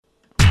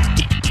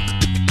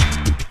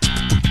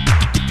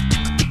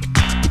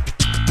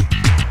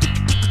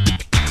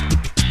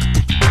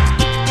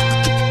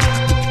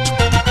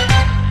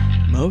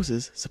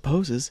Moses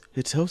supposes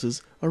his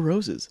toes are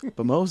roses,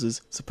 but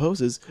Moses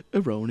supposes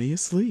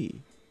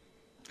erroneously.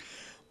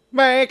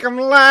 Make 'em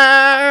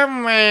laugh,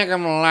 make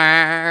 'em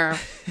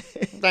laugh.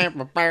 Hey!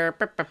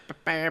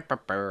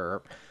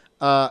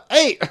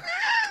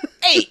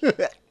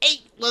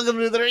 Welcome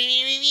to the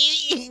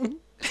review.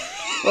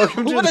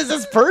 What is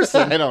this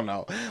person? I don't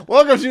know.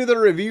 Welcome to the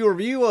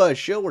review, a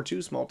show where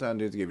two small town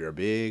dudes give your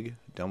big,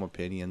 dumb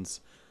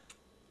opinions.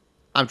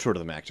 I'm Short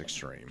of the Max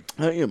Extreme.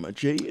 I am a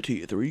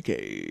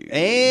JT3K.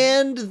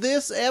 And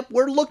this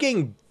we're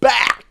looking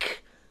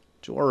back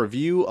to our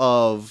review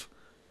of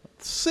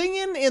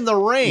Singing in the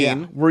Rain.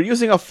 Yeah, we're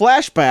using a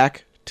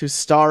flashback to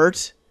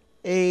start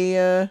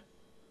a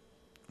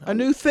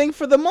new thing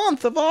for the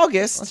month of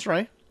August. That's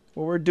right.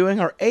 Where we're doing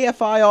our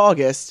AFI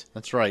August.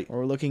 That's right. Where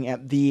we're looking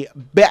at the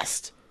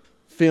best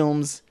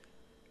films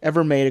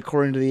ever made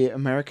according to the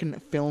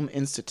American Film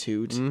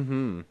Institute.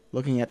 Mm-hmm.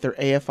 Looking at their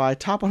AFI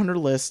Top 100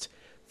 list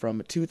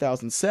from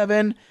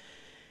 2007.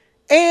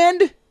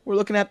 And we're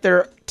looking at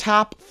their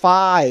top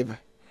 5.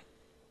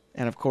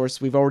 And of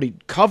course, we've already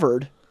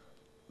covered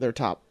their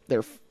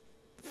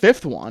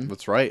fifth one.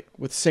 That's right.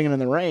 With Singing in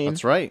the Rain.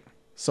 That's right.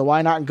 So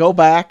why not go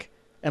back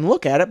and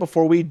look at it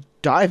before we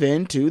dive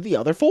into the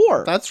other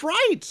 4? That's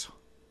right.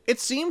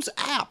 It seems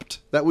apt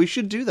that we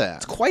should do that.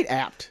 It's quite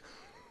apt.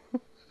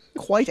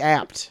 Quite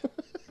apt.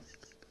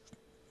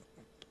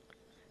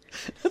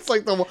 That's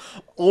like the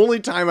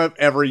only time I've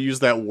ever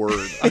used that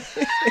word.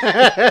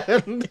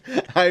 And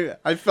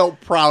I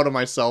felt proud of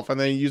myself, and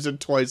then I used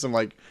it twice. I'm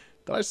like,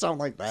 did I sound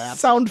like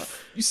that?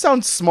 You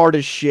sound smart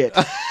as shit.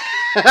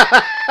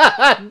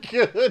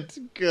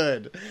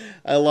 Good.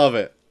 I love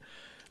it.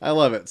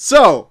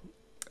 So,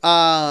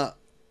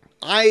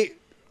 I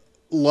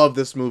love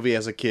this movie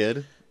as a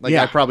kid. Like,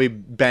 yeah. I probably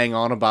bang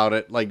on about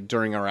it, like,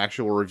 during our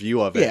actual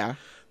review of it. Yeah.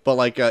 But,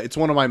 like, it's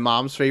one of my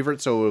mom's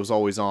favorites, so it was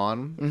always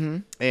on. Mm-hmm.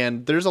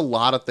 And there's a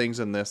lot of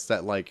things in this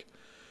that, like,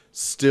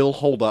 still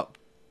hold up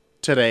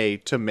today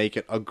to make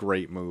it a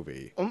great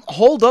movie.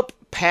 Hold up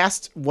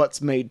past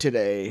what's made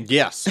today.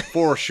 Yes,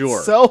 for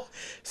sure.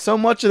 So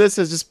much of this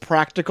is just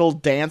practical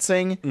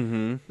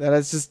dancing that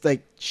it's just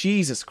like,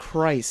 Jesus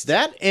Christ.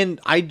 That, and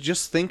I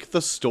just think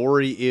the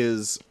story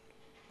is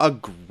a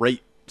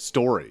great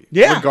story.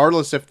 Yeah.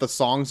 Regardless if the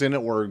songs in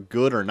it were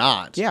good or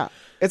not. Yeah.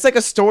 It's like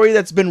a story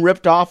that's been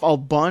ripped off a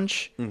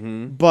bunch,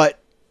 but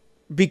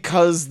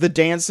because the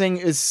dancing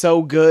is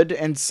so good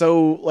and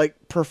so, like,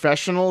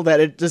 professional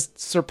that it just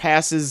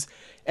surpasses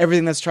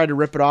everything that's tried to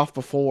rip it off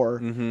before.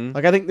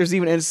 Like, I think there's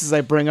even instances I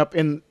bring up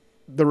in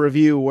the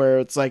review where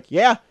it's like,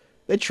 yeah,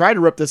 they tried to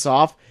rip this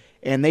off,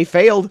 and they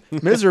failed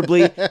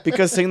miserably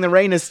because Sing in the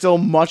Rain is still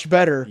much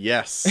better.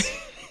 Yes.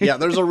 Yeah,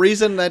 there's a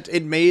reason that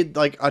it made,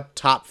 like, a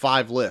top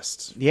 5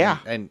 list. Yeah.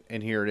 And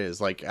here it is.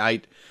 Like,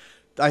 I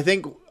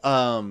think,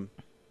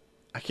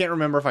 I can't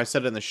remember if I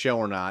said it in the show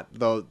or not,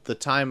 though the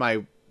time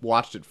I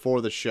watched it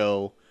for the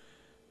show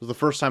was the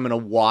first time in a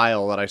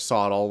while that I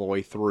saw it all the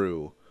way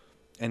through.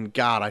 And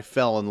God, I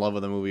fell in love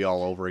with the movie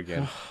all over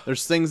again.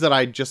 There's things that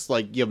I just,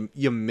 like,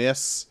 you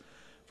miss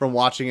from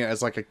watching it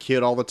as, like, a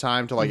kid all the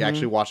time to, like,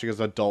 actually watching it as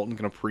an adult and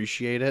can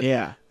appreciate it.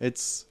 Yeah.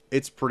 It's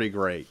pretty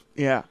great.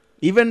 Yeah.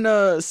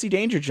 Even Sea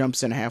Danger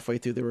jumps in halfway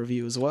through the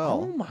review as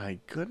well. Oh my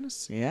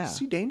goodness. Yeah.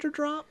 Sea Danger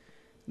drop?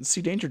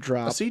 Sea Danger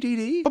drop. A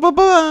CDD?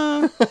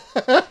 Ba-ba-ba!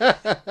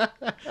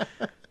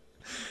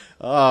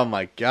 Oh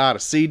my God, a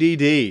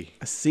CDD.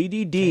 A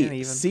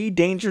CDD. Sea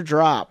Danger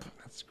drop.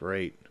 That's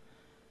great.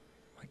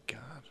 My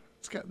God.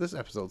 This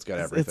episode's got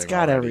everything. It's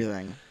got already.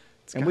 everything.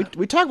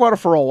 We talked about it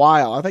for a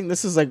while. I think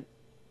this is like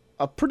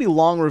a pretty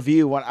long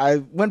review. When I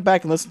went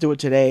back and listened to it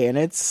today, and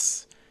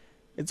it's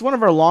one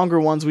of our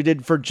longer ones we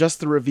did for just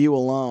the review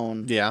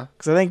alone. Yeah.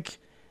 Because I think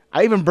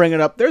I even bring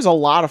it up. There's a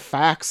lot of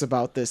facts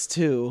about this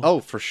too. Oh,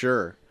 for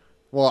sure.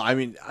 Well, I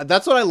mean,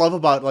 that's what I love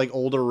about, like,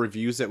 older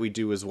reviews that we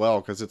do as well,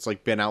 because it's,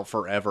 like, been out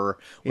forever.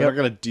 We're not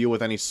going to deal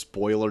with any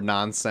spoiler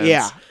nonsense.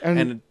 Yeah,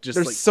 and just,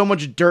 there's like, so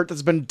much dirt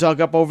that's been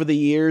dug up over the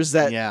years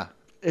that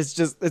it's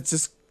just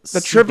the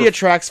trivia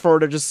tracks for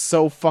it are just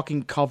so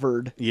fucking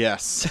covered.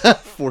 Yes,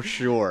 for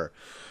sure.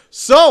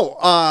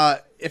 So,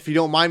 if you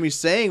don't mind me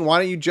saying, why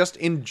don't you just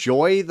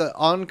enjoy the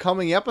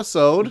oncoming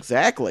episode?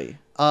 Exactly.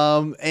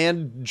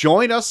 And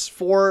join us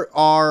for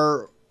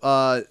our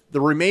the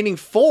remaining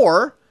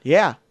 4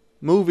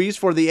 movies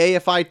for the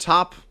AFI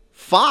Top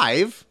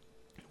 5,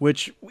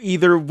 which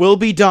either will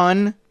be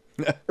done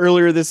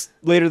later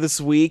this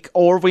week,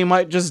 or we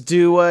might just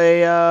do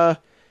for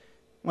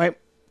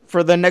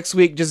the next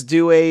week just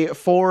do a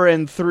 4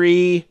 and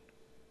 3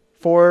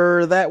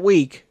 for that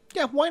week.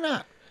 Yeah, why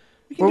not?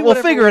 We'll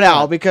figure it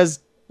out because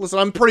listen,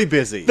 I'm pretty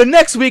busy. The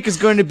next week is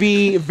going to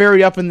be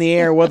very up in the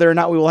air whether or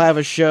not we will have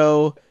a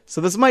show.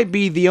 So this might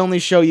be the only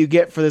show you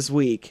get for this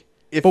week.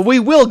 But we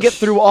will get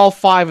through all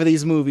 5 of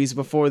these movies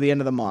before the end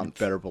of the month.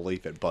 You better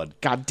believe it, bud.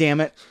 God damn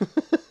it.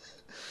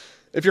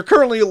 If you're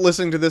currently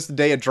listening to this the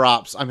day it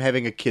drops, I'm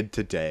having a kid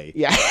today.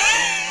 Yeah.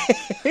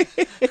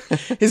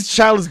 His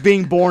child is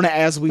being born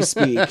as we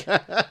speak.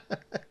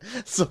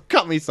 So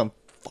cut me some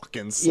fucking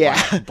fucking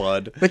slap,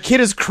 bud. The kid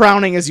is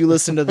crowning as you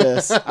listen to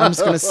this. I'm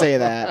just gonna say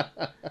that.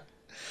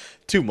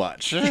 Too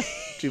much.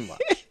 Too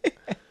much.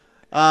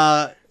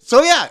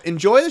 So yeah,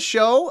 enjoy the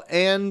show,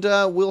 and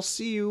we'll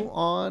see you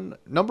on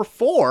number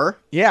 4.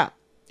 Yeah.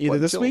 Either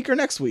this until- week or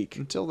next week.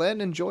 Until then,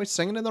 enjoy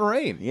Singing in the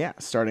Rain. Yeah,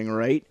 starting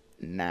right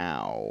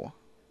now.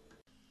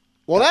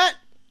 Well, that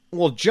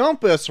will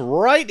jump us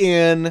right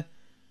in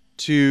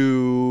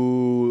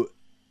to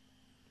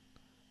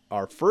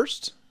our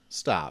first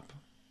stop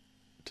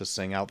to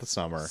sing out the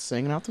summer.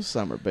 Singing out the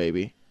summer,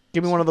 baby.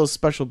 Give me one of those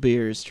special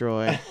beers,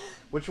 Troy.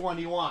 Which one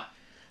do you want?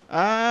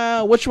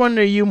 Which one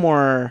are you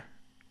more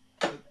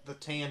The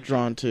Tangerine.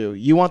 drawn to?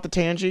 You want the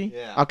Tangy?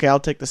 Yeah. Okay, I'll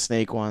take the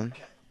snake one.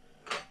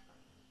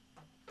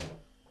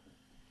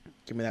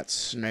 Give me that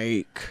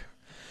snake.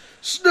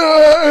 Snake!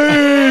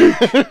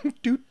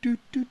 do, do,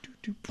 do, do,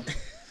 do.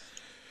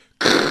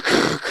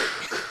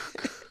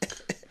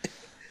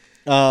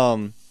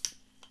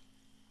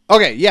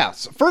 Okay, yeah.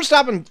 So first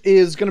stop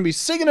is going to be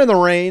Singing in the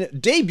Rain,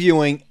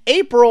 debuting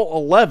April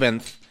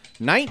 11th,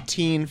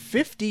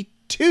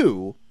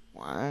 1952.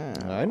 Wow.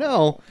 I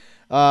know.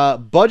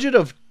 Budget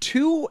of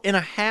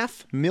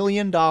 $2.5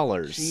 million.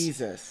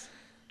 Jesus.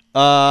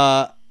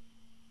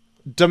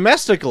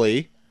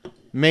 Domestically,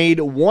 made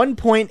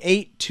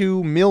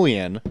 $1.82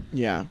 million.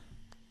 Yeah.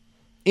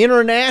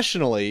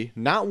 Internationally,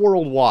 not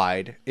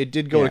worldwide, it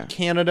did go Yeah. to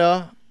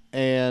Canada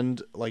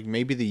and like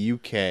maybe the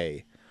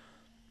UK.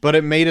 But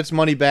it made its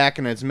money back,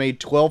 and it's made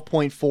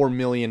 $12.4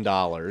 million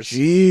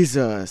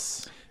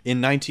Jesus.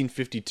 in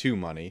 1952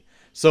 money.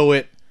 So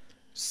it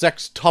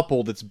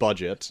sextupled its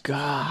budget.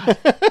 God.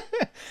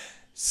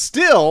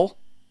 Still,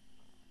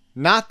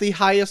 not the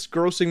highest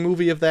grossing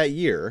movie of that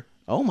year.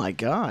 Oh my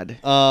God.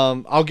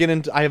 I'll get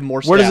into. I have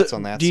more Where does stats it,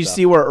 on that. do you stuff.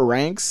 see where it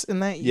ranks in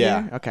that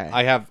year? Yeah. Okay.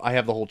 I have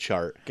the whole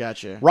chart.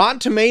 Gotcha. Rotten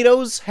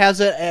Tomatoes has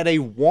it at a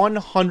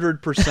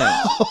 100%.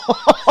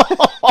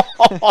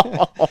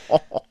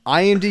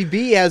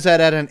 IMDb has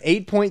that at an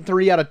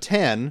 8.3 out of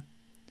 10.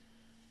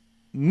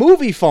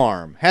 Movie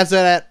Farm has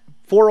that at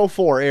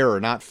 404, error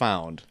not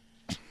found.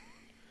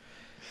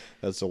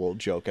 That's a little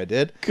joke I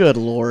did. Good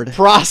Lord.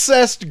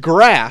 Processed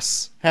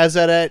Grass has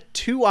that at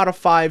 2 out of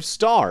 5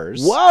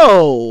 stars.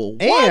 Whoa.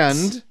 What?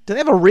 And- do they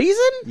have a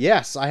reason?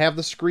 Yes, I have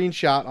the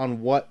screenshot on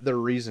what the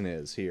reason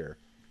is here.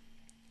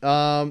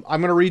 I'm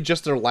going to read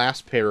just their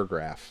last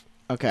paragraph.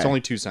 Okay. It's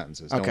only 2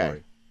 sentences. Don't Okay.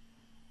 worry.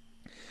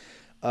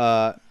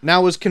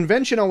 Now, is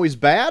convention always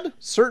bad?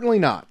 Certainly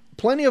not.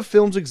 Plenty of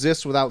films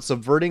exist without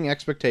subverting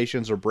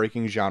expectations or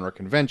breaking genre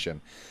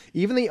convention.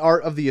 Even the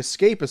art of the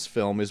escapist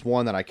film is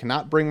one that I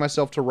cannot bring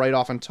myself to write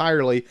off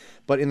entirely,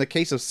 but in the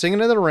case of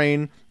Singing in the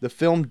Rain, the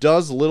film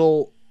does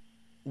little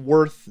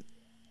worth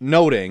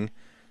noting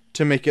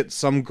to make it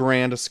some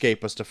grand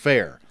escapist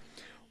affair.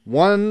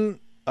 Once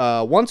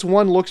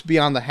one looks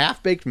beyond the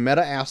half-baked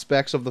meta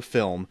aspects of the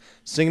film,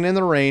 Singing in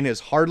the Rain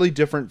is hardly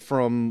different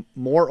from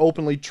more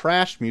openly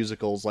trashed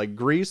musicals like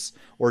Grease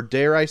or,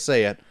 dare I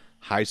say it,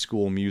 High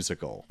School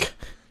Musical.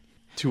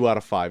 2 out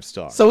of 5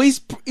 stars. So he's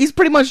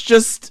pretty much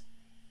just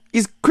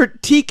he's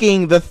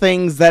critiquing the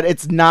things that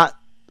it's not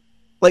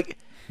like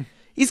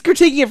he's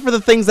critiquing it for the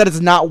things that it's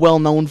not well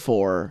known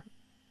for.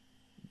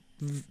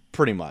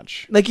 Pretty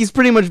much. Like he's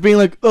pretty much being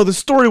like, "Oh, the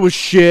story was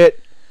shit."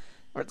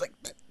 Or it's like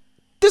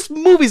this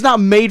movie's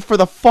not made for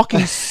the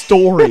fucking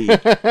story.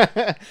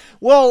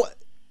 Well,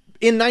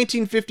 in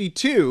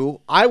 1952,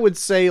 I would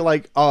say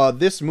like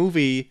this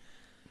movie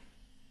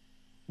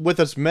with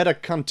its meta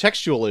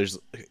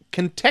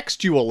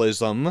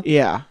contextualism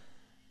Yeah.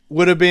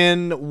 would have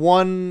been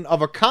one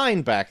of a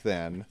kind back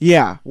then.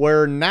 Yeah.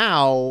 Where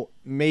now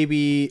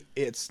maybe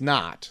it's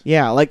not.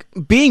 Yeah, like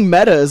being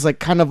meta is like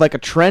kind of like a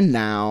trend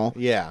now.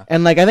 Yeah.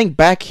 And like I think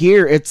back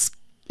here it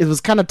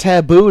was kind of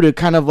taboo to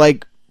kind of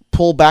like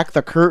pull back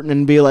the curtain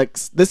and be like,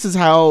 this is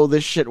how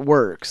this shit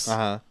works.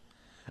 I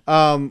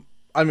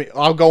mean,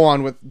 I'll go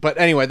on with, but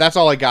anyway, that's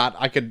all I got.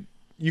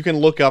 You can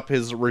look up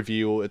his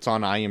review. It's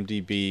on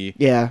IMDb.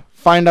 Yeah.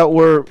 Find out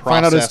his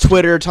Processed.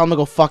 Twitter, tell him to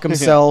go fuck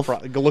himself.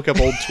 Go look up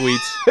old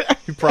tweets.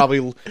 He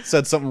probably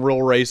said something real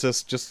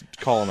racist. Just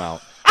call him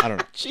out. I don't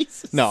know.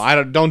 Jesus. No,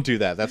 I don't do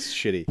that. That's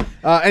shitty.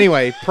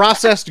 Anyway,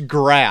 Processed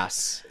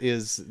Grass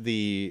is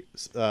the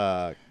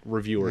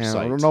reviewer Yeah,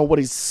 site. I don't know what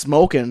he's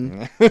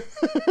smoking.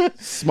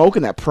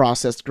 Smoking that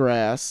processed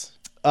grass.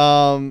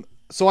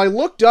 So I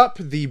looked up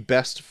the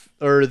best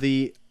or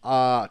the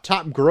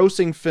top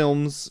grossing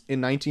films in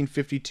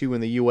 1952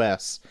 in the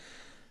U.S.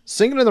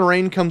 Singing in the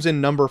Rain comes in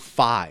number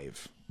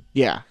 5.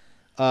 Yeah.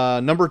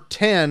 Number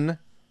 10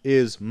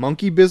 is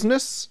Monkey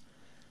Business.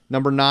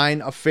 Number 9,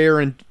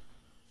 Affair in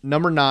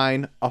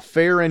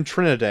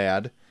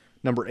Trinidad.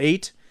 Number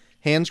 8,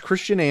 Hans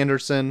Christian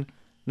Andersen.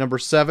 Number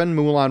 7,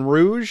 Moulin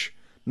Rouge.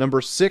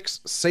 Number 6,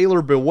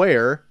 Sailor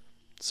Beware.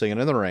 Singing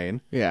in the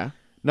Rain. Yeah.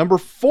 Number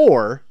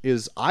 4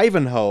 is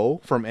Ivanhoe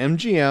from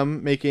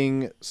MGM,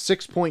 making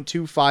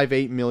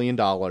 $6.258 million.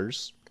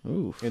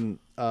 Ooh. In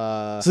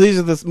So these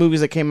are the movies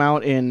that came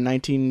out in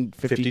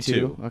 1952.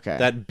 52. Okay.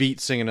 That beat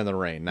Singing in the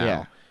Rain now.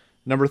 Yeah.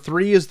 Number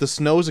 3 is The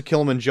Snows of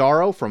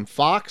Kilimanjaro from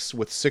Fox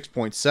with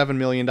 $6.7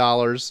 million.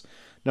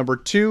 Number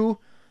 2,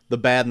 The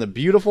Bad and the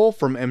Beautiful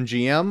from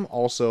MGM.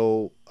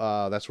 Also,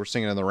 that's where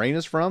Singing in the Rain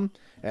is from,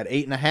 at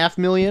 $8.5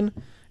 million.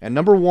 And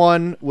number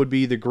 1 would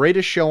be The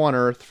Greatest Show on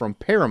Earth from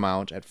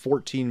Paramount at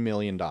 $14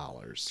 million.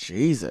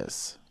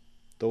 Jesus.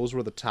 Those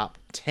were the top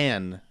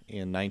 10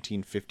 in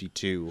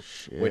 1952,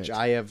 which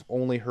I have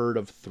only heard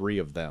of 3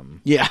 of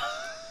them. Yeah.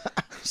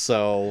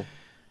 So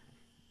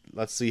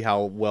let's see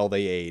how well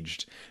they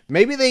aged.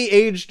 Maybe they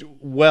aged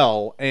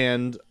well,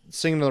 and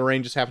Singing in the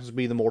Rain just happens to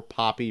be the more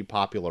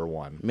popular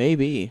one.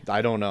 Maybe.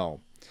 I don't know.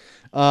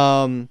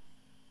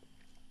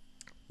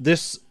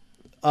 This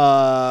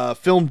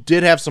film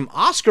did have some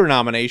Oscar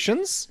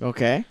nominations.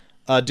 Okay.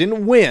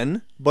 Didn't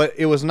win, but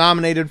it was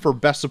nominated for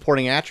Best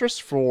Supporting Actress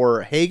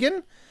for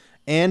Hagen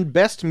and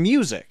Best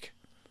Music.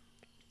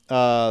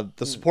 The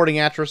supporting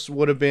actress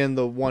would have been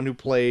the one who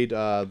played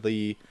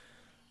the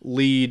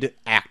lead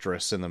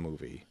actress in the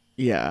movie.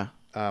 Yeah.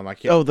 I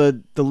can't. Oh,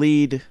 the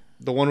lead.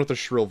 The one with the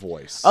shrill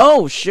voice.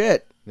 Oh,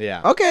 shit.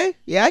 Yeah. Okay.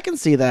 Yeah, I can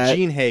see that.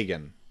 Jean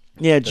Hagen.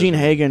 Yeah, Jean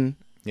Hagen.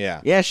 Yeah.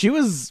 Yeah, she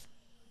was...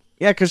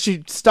 Yeah, because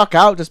she stuck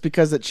out just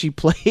because that she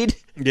played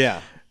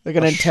Yeah. like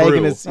an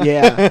antagonist. Shrew.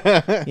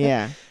 Yeah.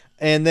 Yeah.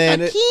 And then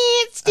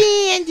Can't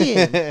stand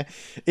him.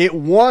 it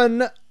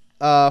won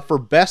for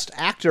Best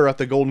Actor at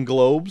the Golden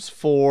Globes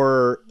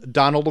for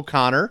Donald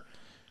O'Connor,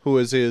 who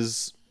is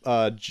his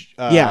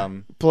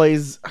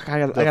plays... I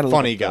gotta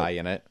funny guy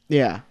in it.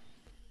 Yeah.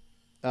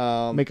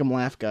 Make him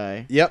laugh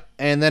guy. Yep.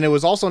 And then it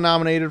was also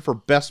nominated for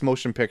Best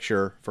Motion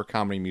Picture for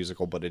Comedy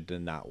Musical, but it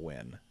did not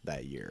win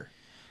that year.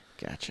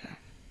 Gotcha.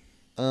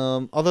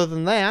 Other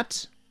than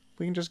that,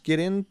 we can just get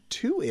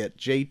into it,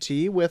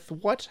 JT, with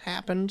what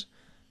happened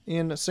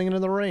in Singing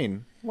in the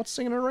Rain. What's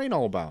Singing in the Rain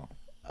all about?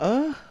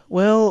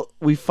 Well,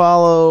 we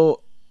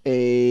follow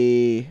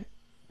a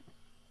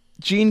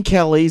Gene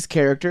Kelly's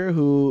character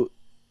who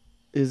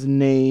is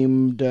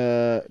named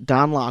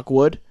Don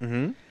Lockwood.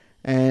 Mm-hmm.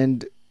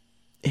 And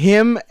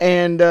him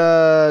and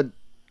God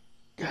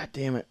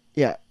damn it.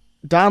 Yeah.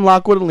 Don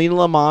Lockwood and Lena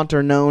Lamont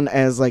are known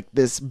as like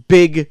this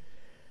big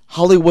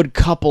Hollywood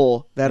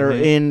couple that are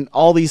in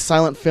all these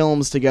silent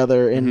films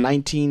together in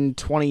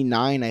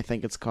 1929, I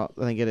think it's called.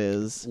 I think it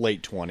is.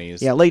 Late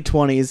 20s. Yeah, late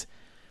 20s.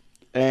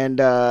 And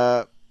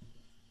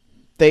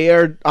they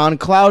are on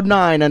cloud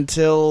 9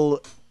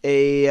 until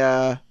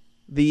the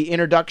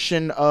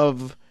introduction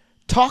of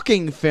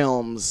talking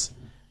films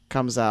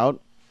comes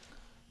out.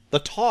 The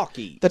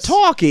Talkies. The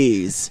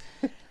Talkies.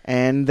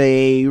 And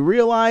they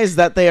realize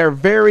that they are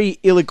very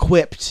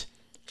ill-equipped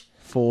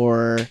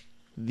for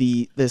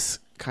this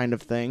kind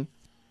of thing.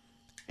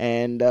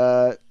 And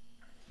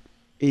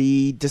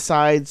he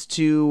decides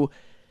to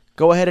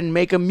go ahead and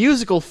make a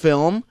musical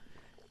film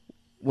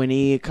when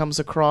he comes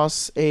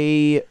across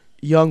a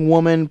young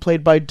woman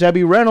played by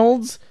Debbie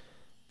Reynolds,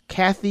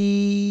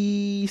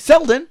 Kathy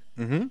Selden.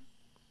 Mm-hmm.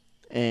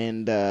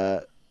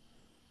 And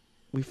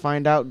we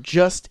find out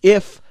just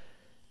if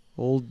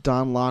old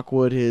Don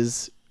Lockwood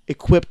is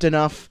equipped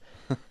enough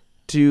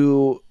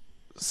to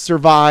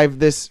survive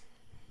this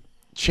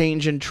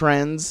change in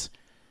trends,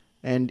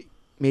 and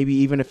maybe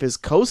even if his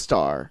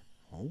co-star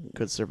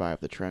could survive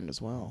the trend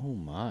as well.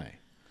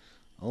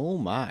 Oh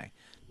my.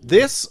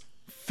 This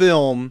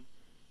film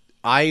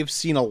I've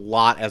seen a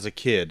lot as a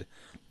kid,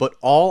 but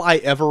all I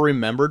ever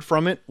remembered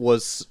from it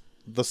was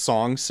the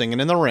song Singing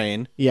in the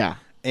Rain. Yeah.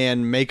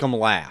 And Make 'em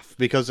Laugh,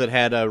 because it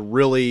had a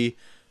really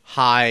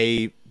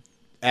high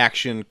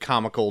action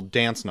comical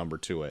dance number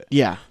to it.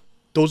 Yeah.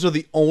 Those are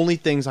the only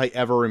things I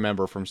ever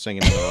remember from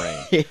Singing in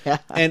the Rain. Yeah.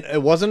 And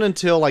it wasn't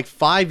until like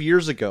 5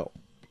 years ago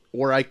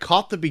where I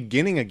caught the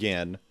beginning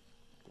again,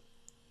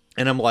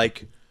 and I'm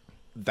like,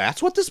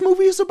 that's what this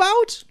movie is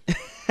about?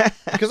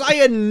 Because I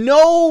had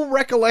no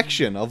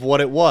recollection of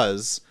what it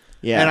was.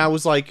 Yeah. And I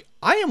was like,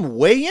 I am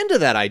way into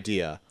that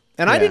idea.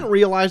 And I didn't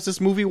realize this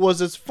movie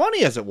was as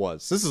funny as it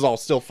was. This is all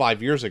still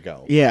 5 years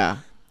ago. Yeah.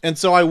 And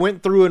so I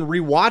went through and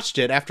rewatched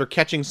it after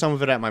catching some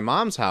of it at my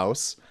mom's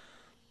house.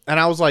 And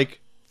I was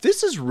like,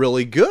 this is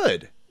really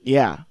good.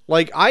 Yeah.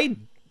 Like, I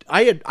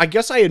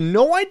guess I had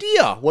no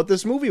idea what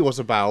this movie was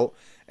about.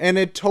 And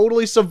it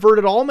totally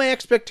subverted all my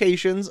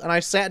expectations. And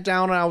I sat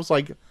down and I was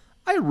like,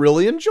 I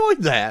really enjoyed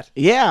that.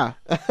 Yeah.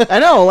 I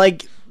know,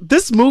 like,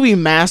 this movie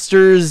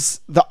masters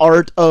the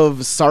art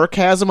of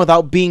sarcasm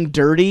without being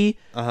dirty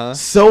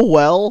so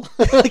well.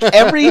 Like,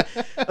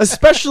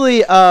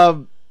 especially,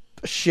 Donald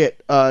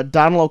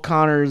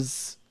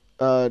O'Connor's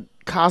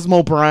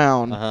Cosmo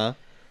Brown.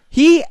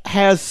 He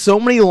has so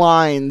many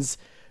lines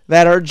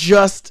that are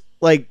just,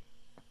 like,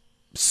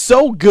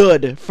 so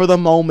good for the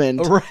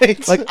moment.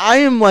 Right. Like, I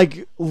am,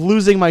 like,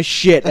 losing my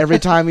shit every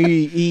time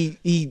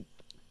he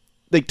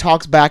like,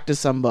 talks back to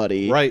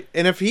somebody. Right.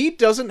 And if he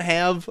doesn't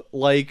have,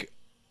 like,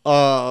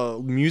 a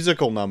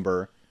musical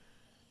number,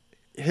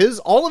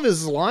 all of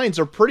his lines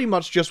are pretty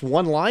much just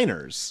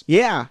one-liners.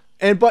 Yeah.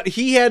 But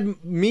he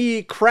had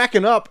me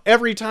cracking up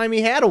every time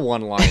he had a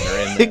one-liner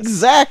in this.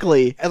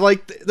 Exactly. And,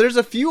 like, there's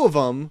a few of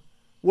them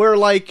where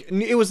like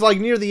it was like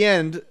near the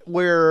end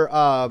where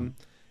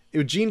it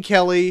was Gene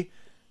Kelly,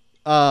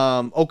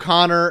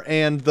 O'Connor,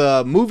 and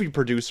the movie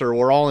producer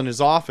were all in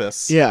his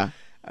office. Yeah.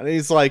 And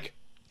he's like,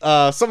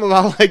 something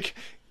about like,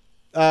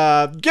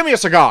 give me a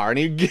cigar. And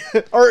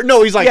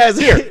he's like,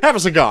 here, have a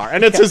cigar.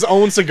 And it's his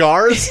own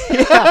cigars.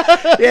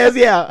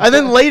 Yeah. And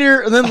then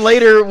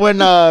later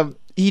when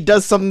he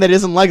does something that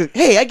isn't like,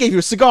 hey, I gave you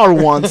a cigar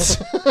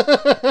once.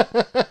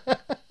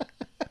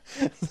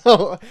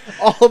 So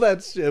all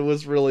that shit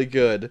was really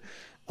good.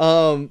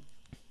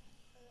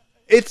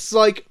 It's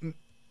like,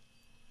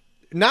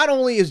 not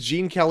only is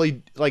Gene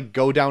Kelly like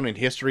go down in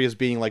history as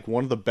being like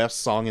one of the best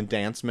song and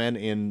dance men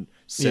in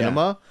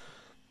cinema,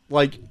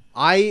 like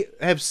I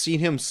have seen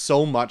him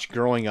so much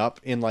growing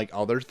up in like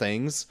other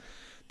things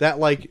that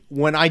like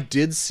when I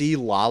did see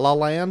La La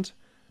Land,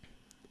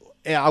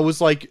 I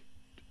was like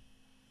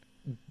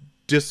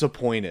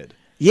disappointed.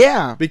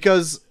 Yeah.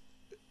 Because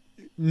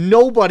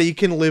nobody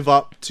can live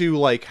up to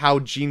like how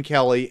Gene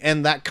Kelly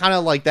and that kind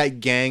of like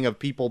that gang of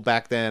people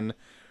back then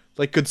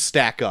like could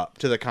stack up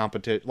to the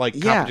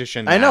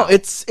competition. I know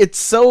it's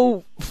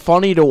so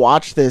funny to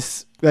watch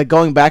this, like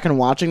going back and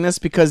watching this,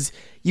 because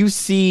you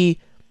see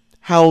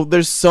how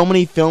there's so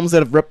many films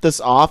that have ripped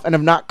this off and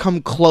have not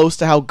come close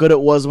to how good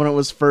it was when it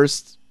was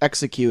first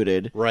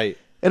executed. Right.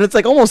 And it's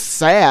like almost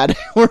sad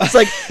where it's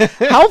like,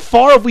 how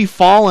far have we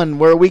fallen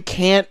where you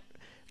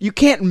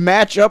can't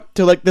match up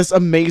to like this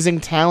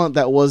amazing talent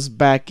that was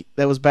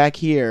back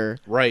here.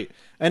 Right.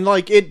 And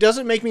like it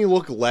doesn't make me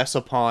look less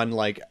upon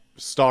like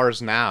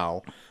stars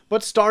now,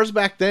 but stars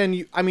back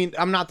then, I mean,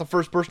 I'm not the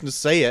first person to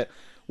say it,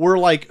 were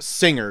like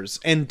singers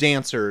and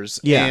dancers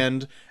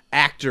and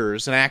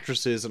actors and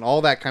actresses and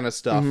all that kind of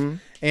stuff. Mm-hmm.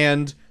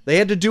 And they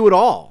had to do it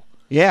all.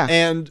 Yeah.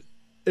 And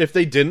if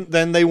they didn't,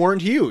 then they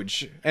weren't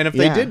huge. And if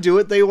they did do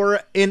it, they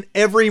were in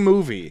every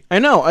movie. I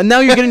know. And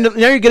now you're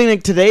getting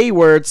like today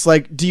where it's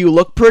like, do you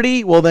look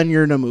pretty? Well, then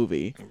you're in a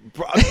movie.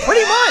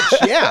 Pretty much,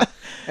 yeah.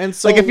 And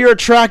so, like if you're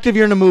attractive,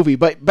 you're in a movie.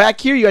 But back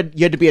here, you had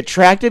to be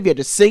attractive, you had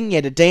to sing, you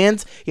had to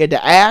dance, you had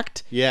to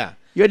act. Yeah.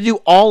 You had to do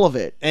all of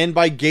it. And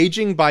by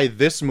gauging by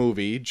this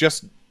movie,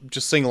 just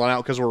singling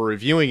out because we're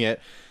reviewing it,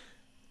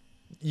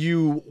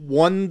 you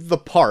won the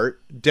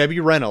part. Debbie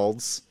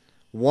Reynolds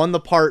won the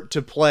part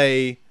to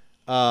play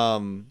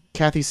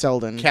Kathy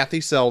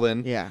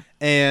Selden. Yeah.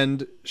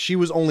 And she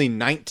was only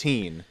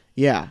 19.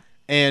 Yeah.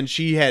 And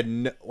she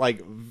had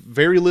like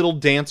very little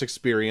dance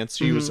experience.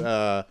 She was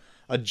a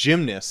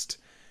gymnast.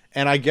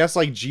 And I guess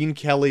like Gene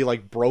Kelly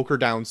like broke her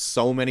down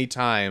so many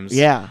times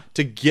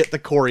to get the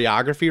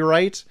choreography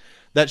right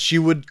that she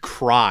would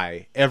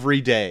cry every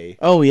day.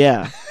 Oh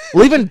yeah.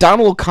 Well, even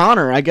Donald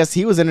O'Connor, I guess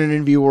he was in an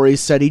interview where he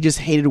said he just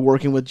hated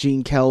working with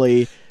Gene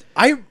Kelly.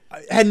 I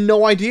had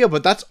no idea,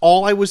 but that's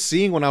all I was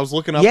seeing when I was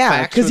looking up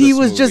facts for this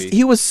movie.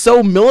 He was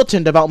so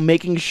militant about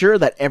making sure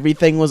that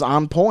everything was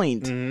on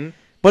point. Mm-hmm.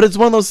 But it's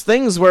one of those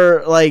things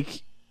where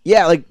like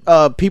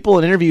people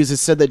in interviews have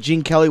said that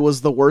Gene Kelly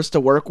was the worst to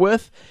work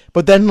with,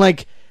 but then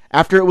like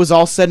after it was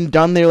all said and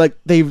done,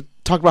 they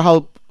talked about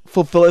how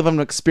fulfilling of an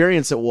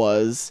experience it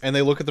was, and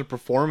they look at the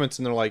performance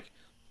and they're like,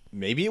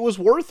 maybe it was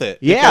worth it.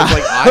 Yeah,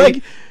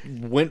 because,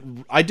 like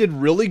I did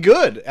really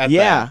good at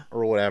that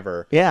or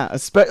whatever. Yeah,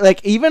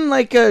 they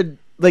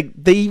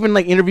even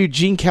interviewed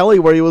Gene Kelly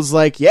where he was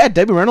like, yeah,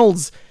 Debbie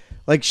Reynolds.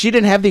 Like, she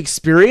didn't have the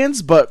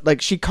experience, but,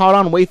 like, she caught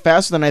on way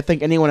faster than I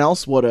think anyone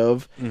else would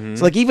have. Mm-hmm.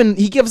 So, like, even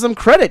he gives them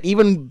credit,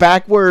 even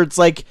back where it's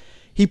like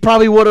he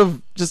probably would have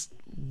just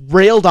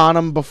railed on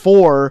him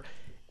before.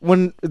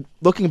 When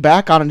looking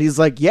back on it, he's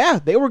like, yeah,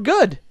 they were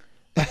good.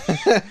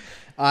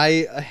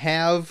 I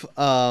have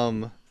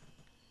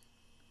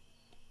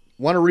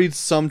want to read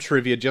some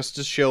trivia just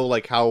to show,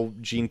 like, how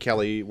Gene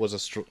Kelly was a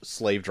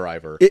slave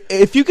driver.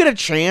 If you get a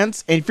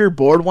chance, and if you're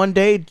bored one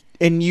day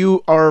and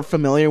you are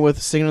familiar with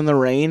Singing in the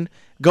Rain,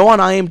 go on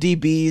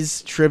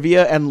IMDb's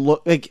trivia and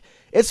look. Like,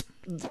 it's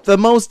the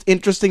most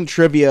interesting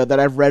trivia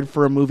that I've read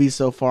for a movie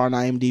so far on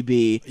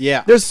IMDb.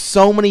 Yeah. There's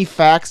so many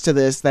facts to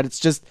this that it's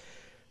just,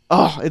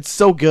 it's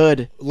so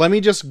good. Let me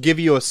just give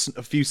you a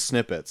few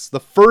snippets. The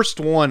first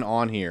one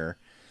on here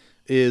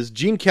is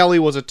Gene Kelly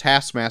was a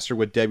taskmaster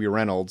with Debbie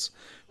Reynolds,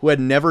 who had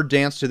never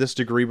danced to this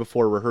degree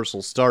before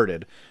rehearsal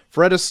started.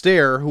 Fred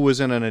Astaire, who was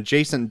in an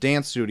adjacent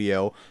dance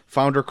studio,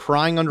 found her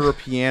crying under a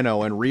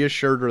piano and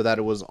reassured her that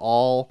it was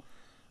all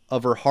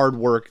of her hard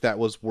work that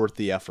was worth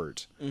the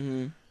effort.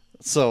 Mm-hmm.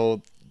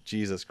 So,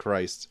 Jesus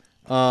Christ.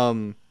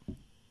 Debbie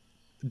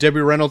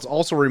Reynolds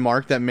also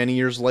remarked that many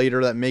years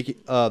later that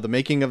the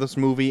making of this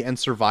movie and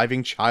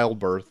surviving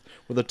childbirth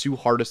were the two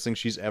hardest things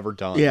she's ever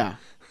done. Yeah.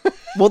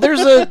 Well, there's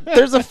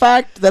a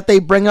fact that they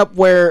bring up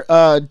where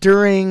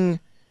during...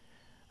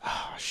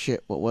 Oh,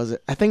 shit, what was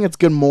it? I think it's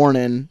Good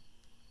Morning.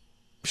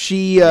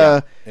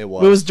 It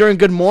was during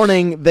Good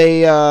Morning,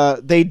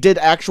 they did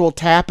actual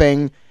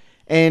tapping,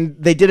 and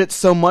they did it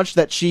so much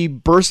that she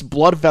burst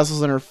blood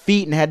vessels in her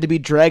feet and had to be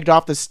dragged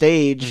off the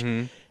stage.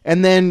 Mm-hmm.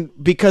 And then,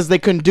 because they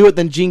couldn't do it,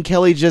 then Gene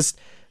Kelly just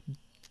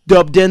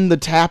dubbed in the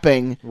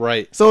tapping.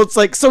 Right. So it's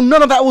like, so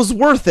none of that was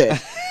worth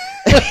it.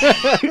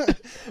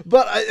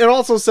 But it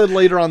also said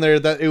later on there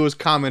that it was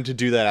common to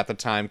do that at the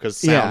time because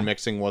sound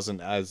mixing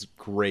wasn't as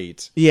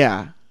great.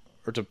 Yeah.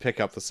 Or to pick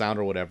up the sound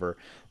or whatever.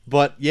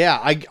 But yeah,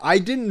 I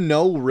didn't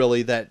know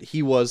really that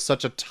he was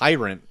such a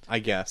tyrant, I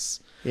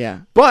guess.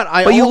 Yeah.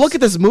 But you look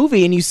at this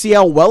movie and you see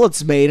how well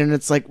it's made, and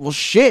it's like, well,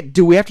 shit,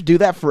 do we have to do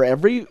that for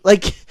every...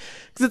 Like,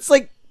 'cause it's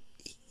like,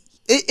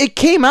 it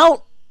came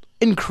out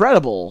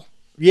incredible.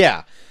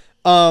 Yeah.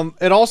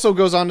 It also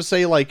goes on to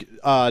say, like,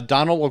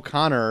 Donald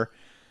O'Connor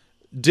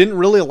didn't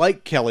really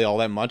like Kelly all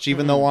that much,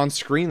 even though on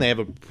screen they have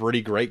a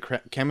pretty great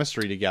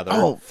chemistry together.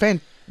 Oh,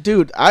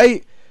 dude,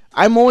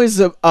 I'm always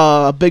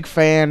a big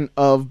fan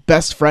of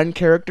best friend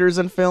characters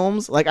in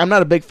films. Like, I'm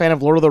not a big fan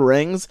of Lord of the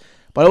Rings,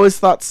 but I always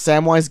thought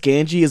Samwise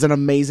Gamgee is an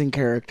amazing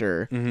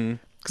character.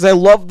 Because I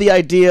love the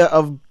idea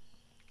of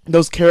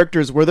those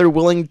characters where they're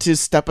willing to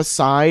step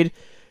aside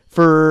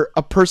for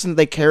a person that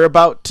they care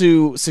about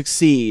to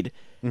succeed.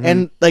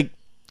 And, like,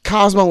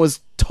 Cosmo was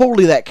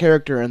totally that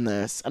character in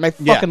this. And I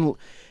fucking...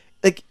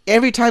 Like,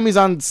 every time he's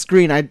on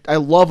screen, I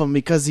love him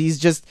because he's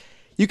just...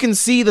 You can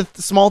see the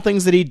small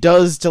things that he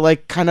does to,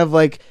 like, kind of,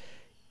 like...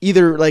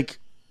 Either, like,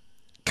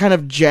 kind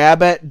of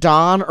jab at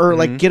Don or,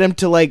 like, get him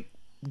to, like,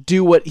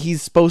 do what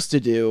he's supposed to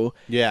do.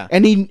 Yeah.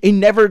 And he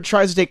never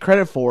tries to take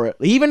credit for it.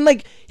 Even,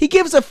 like, he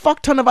gives a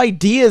fuck ton of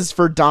ideas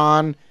for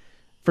Don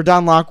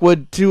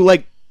Lockwood to,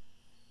 like,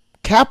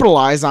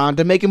 capitalize on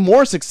to make him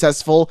more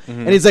successful.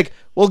 And he's like,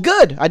 well,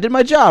 good, I did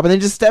my job. And then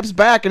just steps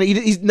back, and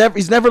he's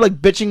never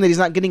like bitching that he's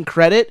not getting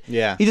credit.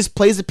 Yeah. He just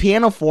plays the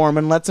piano for him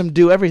and lets him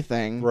do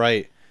everything.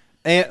 Right.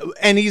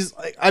 And he's,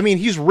 I mean,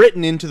 he's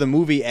written into the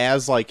movie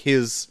as, like,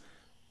 his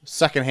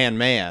secondhand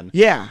man.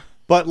 Yeah.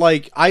 But,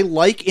 like, I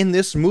like in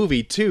this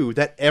movie, too,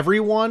 that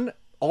everyone,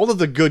 all of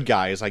the good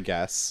guys, I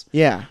guess.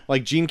 Yeah.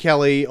 Like Gene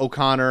Kelly,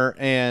 O'Connor,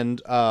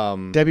 and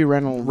Debbie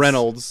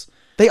Reynolds.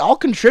 They all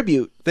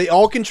contribute.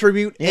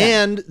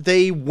 And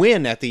they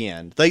win at the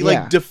end. They,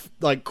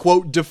 like,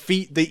 quote,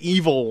 defeat the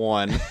evil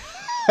one.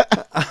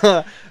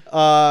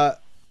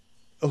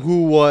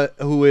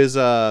 Who is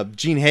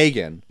Gene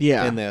Hagen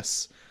in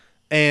this.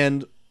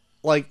 And,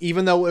 like,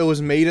 even though it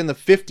was made in the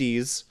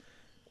 50s,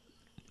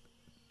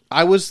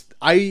 I was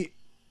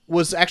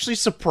actually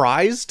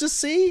surprised to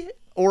see,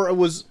 or it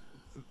was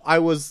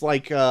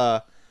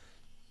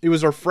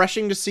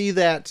refreshing to see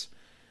that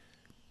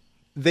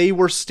they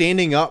were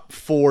standing up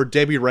for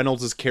Debbie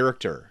Reynolds'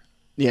 character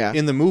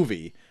in the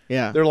movie.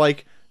 Yeah. They're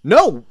like,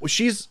 no,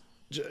 she's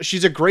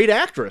a great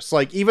actress.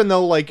 Like, even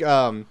though, like,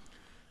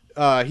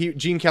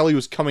 Gene Kelly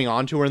was coming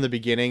on to her in the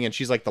beginning and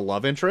she's, like, the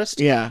love interest.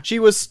 Yeah. She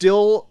was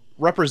still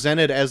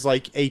represented as,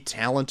 like, a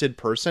talented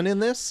person in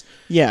this.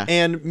 Yeah.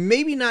 And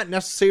maybe not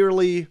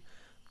necessarily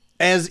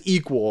as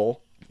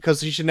equal,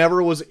 because she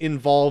never was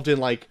involved in,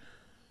 like,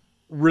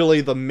 really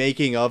the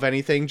making of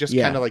anything, just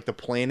kind of like the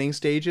planning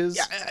stages.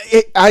 Yeah,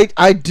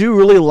 I do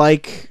really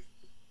like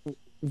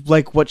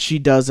what she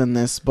does in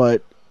this,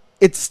 but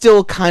it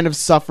still kind of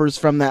suffers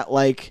from that,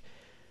 like,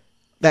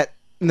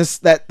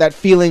 that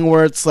feeling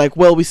where it's like,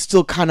 well, we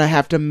still kind of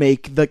have to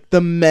make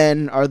the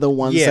men are the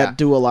ones that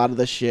do a lot of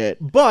the shit.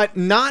 But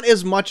not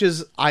as much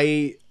as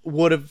I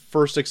would have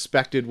first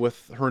expected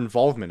with her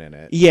involvement in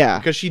it. Yeah.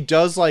 Because she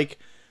does, like,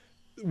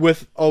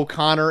 with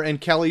O'Connor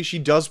and Kelly, she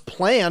does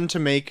plan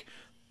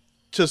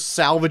to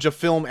salvage a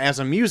film as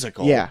a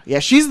musical. Yeah.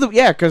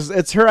 Yeah, because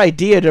it's her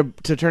idea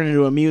to turn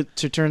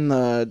into turn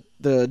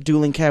the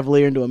Dueling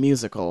Cavalier into a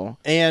musical.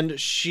 And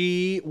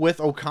she, with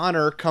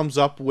O'Connor, comes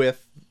up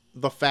with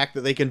the fact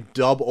that they can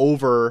dub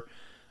over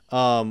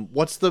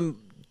what's the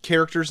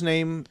character's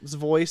name's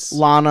voice?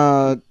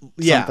 Lana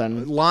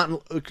something.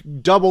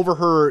 Dub over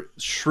her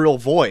shrill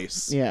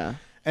voice. Yeah.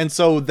 And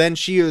so then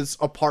she is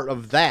a part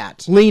of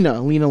that.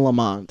 Lena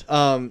Lamont.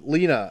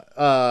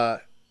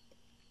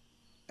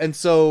 And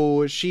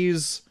so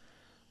she's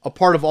a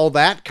part of all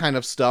that kind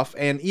of stuff.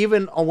 And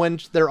even when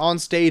they're on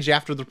stage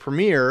after the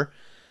premiere,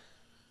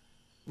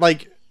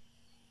 like,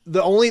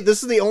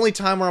 this is the only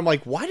time where I'm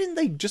like, why didn't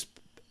they just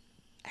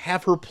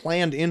have her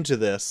planned into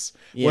this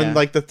when,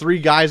 like, the three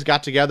guys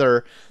got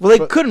together? Well,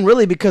 they couldn't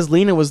really, because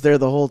Lena was there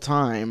the whole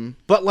time.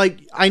 But, like,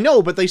 I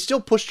know, but they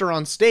still pushed her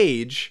on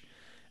stage,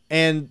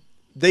 and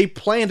they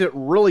planned it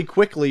really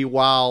quickly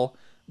while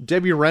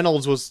Debbie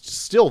Reynolds was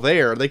still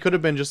there. They could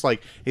have been just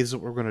like, hey, this is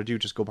what we're gonna do,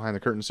 just go behind the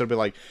curtain. Instead of be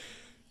like,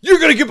 you're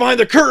gonna get behind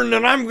the curtain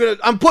and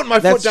I'm putting my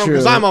foot down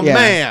because I'm a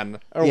man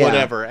or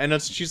whatever. And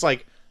she's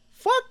like,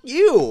 fuck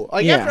you.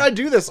 Like, after I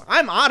do this,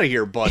 I'm out of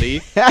here,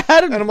 buddy.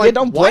 And I'm like,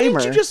 don't why blame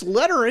didn't her. you just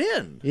let her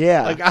in?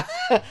 Yeah.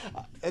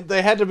 Like,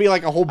 they had to be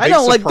like a whole big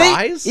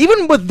surprise.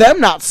 Even with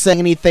them not saying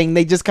anything,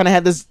 they just kind of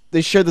had this.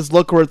 They shared this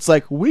look where it's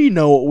like, we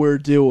know what we're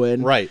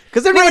doing, right?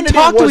 Because they don't even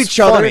talk to each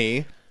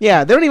other.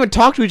 Yeah, they don't even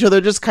talk to each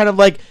other. Just kind of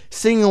like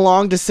singing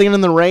along to "Singing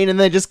in the Rain," and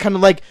they just kind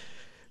of like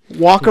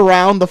walk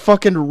around the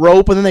fucking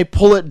rope, and then they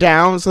pull it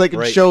down so they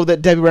can show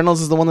that Debbie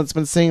Reynolds is the one that's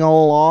been singing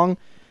all along.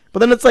 But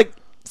then it's like,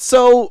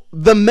 so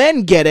the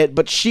men get it,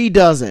 but she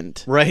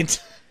doesn't.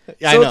 Right.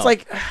 Yeah, so it's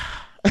like,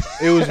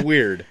 it was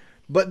weird.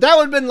 But that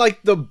would have been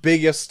like the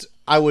biggest,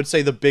 I would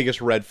say, the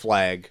biggest red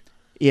flag.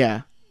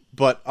 Yeah.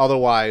 but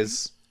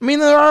otherwise, I mean,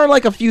 there are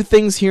like a few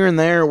things here and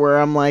there where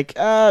I'm like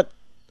I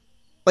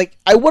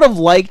would have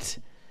liked.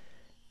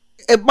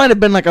 It might have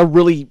been like a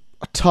really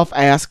tough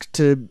ask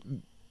to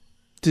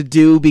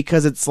do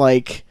because it's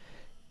like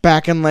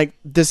back in like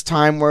this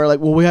time where like,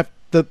 well, we have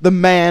the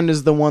man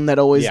is the one that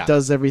always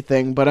does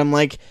everything, but I'm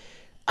like,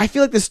 I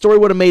feel like the story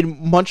would have made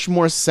much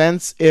more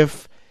sense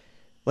if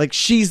like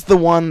she's the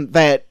one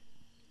that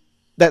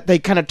they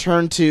kind of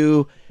turn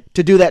to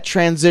do that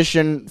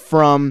transition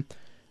from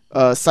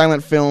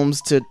silent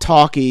films to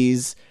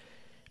talkies,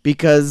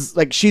 because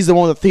like she's the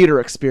one with the theater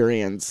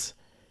experience.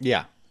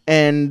 Yeah.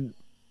 And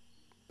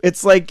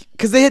it's like,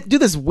 because they do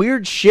this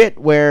weird shit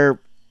where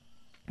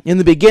in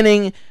the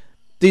beginning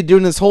they're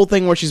doing this whole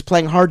thing where she's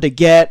playing hard to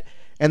get,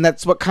 and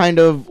that's what kind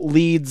of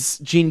leads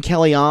Gene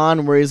Kelly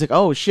on, where he's like,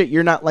 oh shit,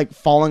 you're not like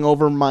falling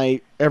over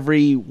my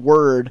every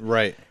word.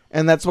 Right.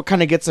 And that's what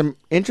kind of gets him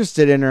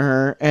interested in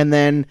her. And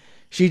then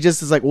she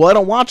just is like, well, I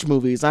don't watch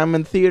movies, I'm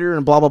in theater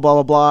and blah blah blah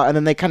blah blah. And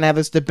then they kind of have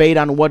this debate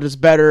on what is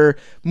better,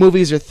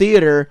 movies or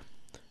theater,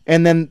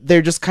 and then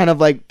they're just kind of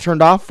like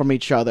turned off from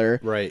each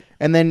other. Right.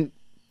 And then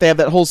they have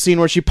that whole scene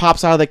where she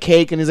pops out of the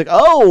cake and he's like,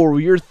 oh,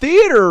 you're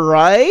theater,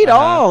 right?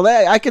 Uh-huh. Oh,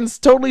 that I can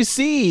totally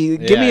see.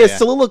 Give me a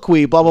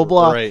soliloquy, blah, blah,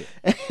 blah. Right.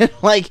 And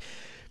like,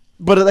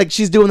 but like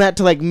she's doing that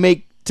to like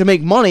make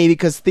money,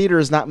 because theater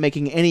is not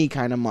making any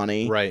kind of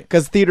money. Right.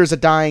 Because theater's a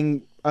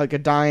dying brand.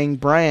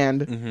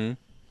 Mm-hmm.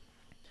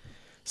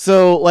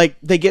 So like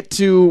they get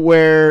to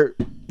where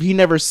he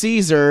never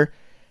sees her,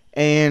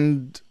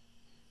 and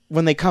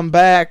when they come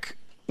back,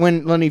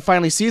 when he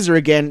finally sees her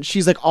again,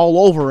 she's like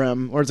all over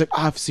him, or it's like,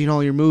 oh, I've seen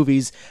all your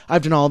movies,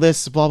 I've done all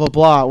this, blah blah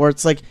blah, where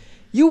it's like,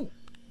 you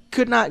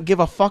could not give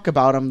a fuck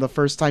about him the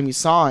first time you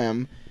saw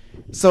him.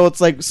 So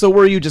it's like, so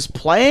were you just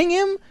playing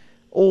him,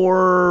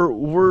 or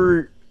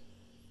were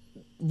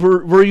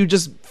you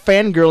just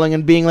fangirling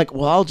and being like,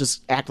 well, I'll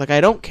just act like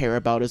I don't care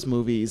about his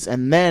movies,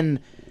 and then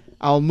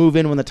I'll move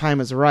in when the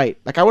time is right.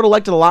 Like, I would have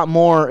liked it a lot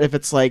more if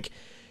it's like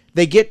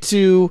they get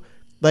to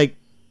like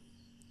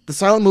the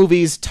silent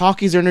movies,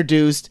 talkies are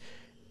introduced,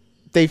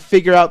 they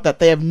figure out that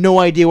they have no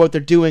idea what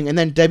they're doing, and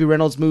then Debbie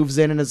Reynolds moves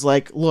in and is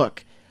like,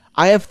 look,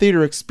 I have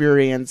theater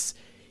experience,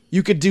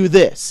 you could do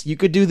this, you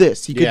could do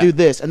this, you could do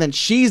this, and then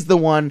she's the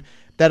one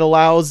that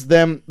allows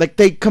them, like,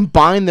 they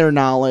combine their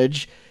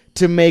knowledge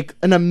to make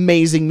an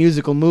amazing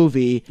musical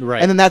movie.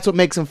 Right. And then that's what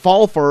makes him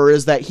fall for her,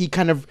 is that he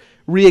kind of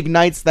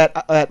reignites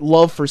that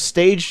love for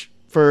stage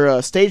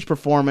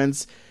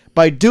performance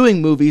by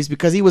doing movies,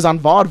 because he was on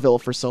vaudeville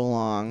for so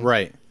long.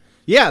 Right.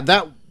 Yeah,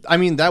 that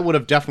would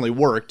have definitely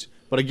worked.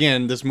 But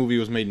again, this movie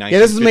was made 1952. Yeah,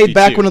 this is made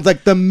back when it's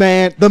like the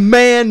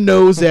man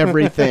knows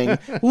everything.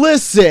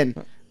 Listen,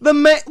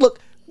 look,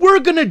 we're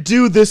gonna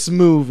do this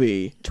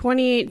movie.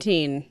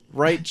 2018.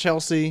 Right,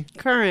 Chelsea?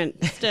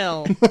 Current,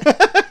 still.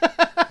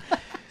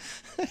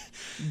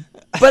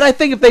 But I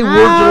think if they were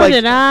to How like,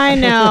 did I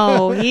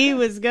know he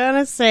was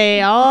gonna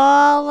say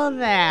all of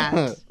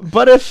that?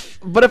 but if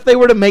they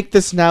were to make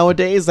this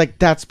nowadays, like,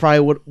 that's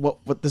probably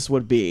what this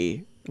would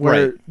be.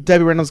 Where Right.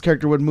 Debbie Reynolds'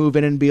 character would move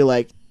in and be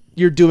like,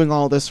 you're doing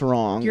all this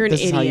wrong. You're an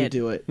this idiot. is how you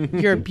do it.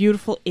 You're a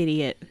beautiful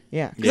idiot.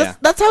 Yeah. 'Cause Yeah.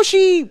 That's how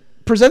she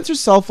presents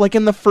herself, like,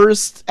 in the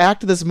first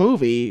act of this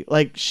movie.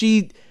 Like,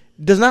 she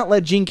does not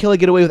let Gene Kelly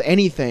get away with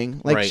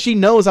anything. Like, Right. she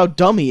knows how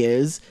dumb he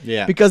is.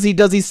 Yeah. Because he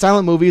does these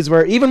silent movies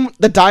where even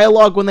the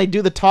dialogue when they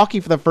do the talkie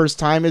for the first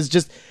time is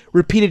just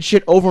repeated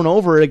shit over and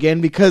over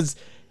again, because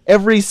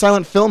every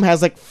silent film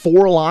has like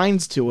 4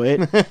 lines to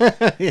it.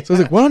 So it's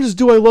like, why don't just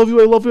do I love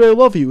you, I love you, I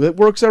love you? It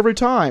works every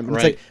time. And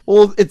Right. It's like,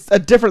 well, it's a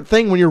different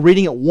thing when you're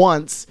reading it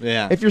once.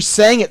 Yeah. If you're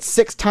saying it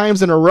 6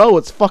 times in a row,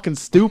 it's fucking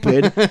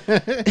stupid.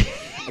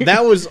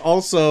 That was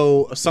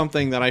also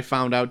something that I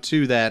found out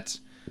too, that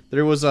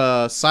there was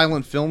a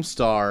silent film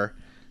star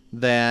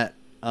that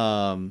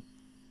when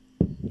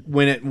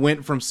it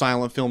went from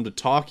silent film to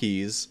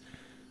talkies,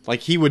 like,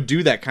 he would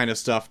do that kind of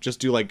stuff, just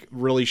do like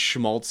really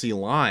schmaltzy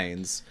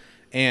lines,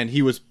 and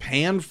he was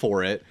panned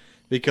for it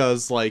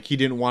because, like, he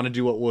didn't want to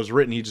do what was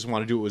written, he just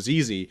wanted to do what was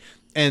easy.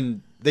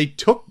 And they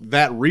took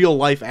that real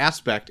life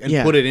aspect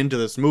and put it into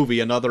this movie,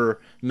 another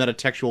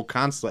metatextual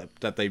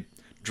concept that they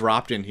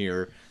dropped in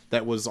here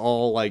that was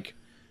all like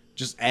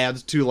just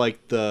adds to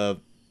like the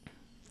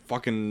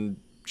fucking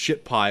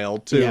shit pile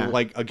to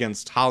like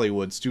against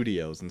Hollywood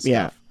studios and stuff.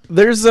 Yeah.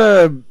 There's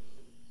a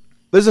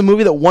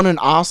movie that won an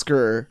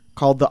Oscar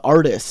called The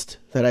Artist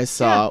that I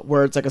saw,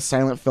 where it's like a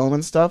silent film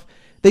and stuff.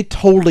 They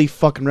totally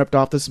fucking ripped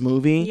off this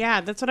movie.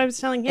 Yeah, that's what I was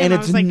telling him. And I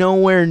it's was like,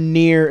 nowhere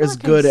near as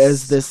fucking good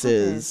as this stop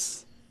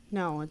is. it.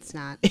 No, it's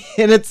not.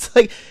 And it's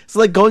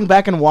like going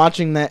back and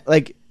watching that,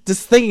 like,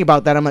 just thinking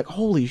about that, I'm like,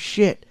 holy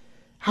shit.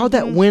 How'd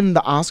that win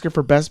the Oscar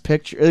for Best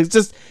Picture? It's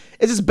just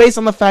based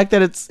on the fact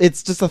that it's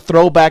just a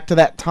throwback to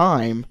that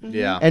time.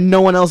 Yeah. And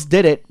no one else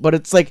did it, but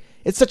it's like,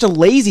 it's such a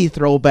lazy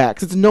throwback,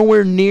 'cause it's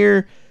nowhere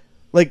near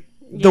like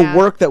the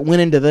work that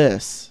went into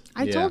this.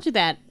 I told you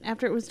that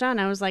after it was done.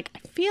 I was like, I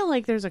feel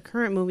like there's a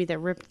current movie that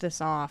ripped this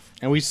off.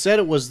 And we said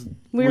it was.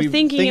 We were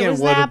thinking it was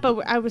that,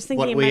 but I was thinking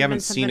What it we might have haven't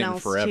been seen something it in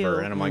else forever, too.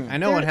 and I'm like, I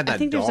know it had that. I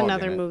think dog there's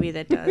another in it. movie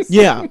that does.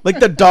 Yeah, like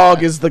the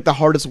dog is like the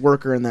hardest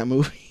worker in that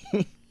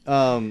movie.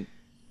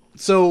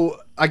 So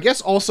I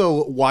guess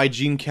also why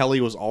Gene Kelly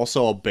was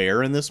also a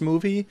bear in this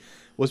movie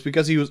was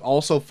because he was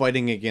also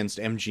fighting against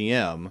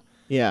MGM.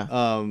 Yeah.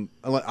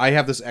 I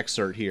have this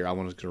excerpt here. I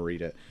was going to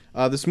read it.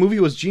 This movie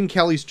was Gene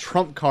Kelly's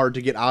trump card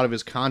to get out of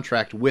his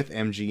contract with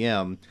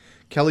MGM.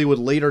 Kelly would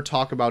later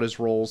talk about his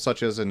roles,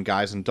 such as in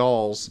Guys and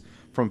Dolls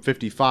from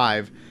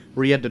 55,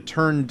 where he had to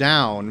turn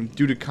down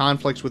due to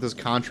conflicts with his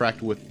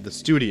contract with the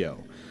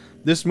studio.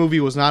 This movie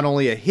was not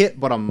only a hit,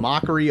 but a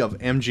mockery of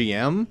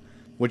MGM,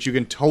 which you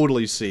can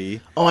totally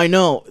see. Oh, I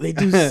know. They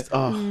do.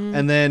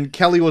 And then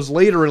Kelly was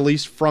later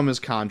released from his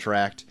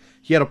contract.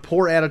 He had a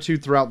poor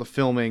attitude throughout the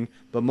filming,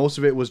 but most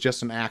of it was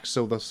just an act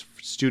so the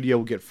studio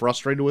would get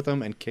frustrated with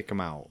him and kick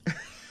him out.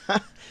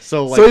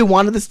 So he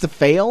wanted this to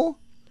fail?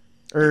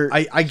 Or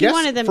I guess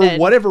wanted them for to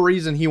whatever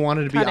reason he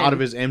wanted to be cut out him. of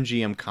his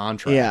MGM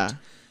contract. Yeah.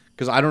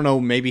 Because I don't know,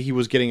 maybe he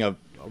was getting a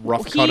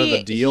rough cut of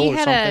the deal or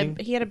something.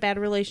 He had a bad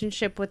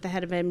relationship with the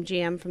head of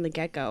MGM from the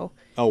get-go.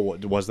 Oh,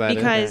 was that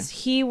because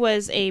he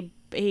was a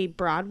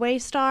Broadway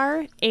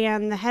star,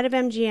 and the head of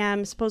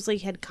MGM supposedly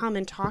had come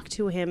and talked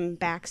to him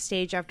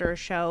backstage after a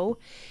show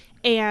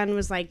and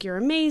was like, "You're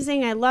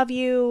amazing, I love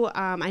you,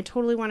 I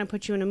totally want to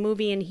put you in a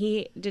movie." And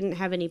he didn't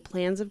have any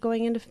plans of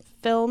going into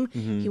film.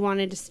 He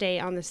wanted to stay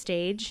on the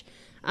stage.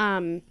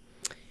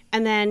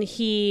 And then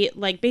he,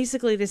 like,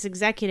 basically this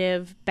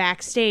executive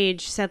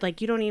backstage said, like,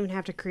 you don't even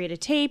have to create a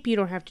tape, you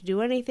don't have to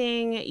do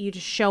anything, you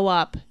just show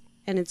up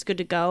and it's good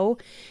to go.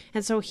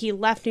 And so he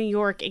left New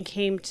York and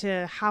came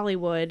to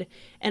Hollywood,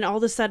 and all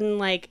of a sudden,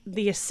 like,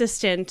 the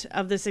assistant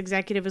of this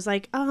executive was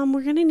like,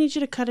 we're gonna need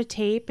you to cut a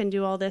tape and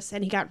do all this.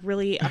 And he got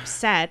really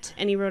upset,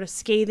 and he wrote a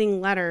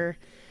scathing letter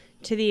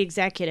to the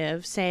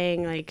executive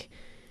saying, like,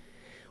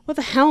 what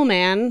the hell,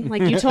 man?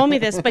 Like, you told me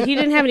this, but he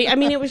didn't have any. I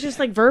mean, it was just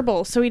like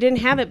verbal, so he didn't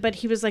have it, but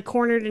he was like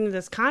cornered into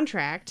this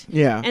contract.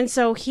 Yeah. And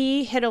so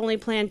he had only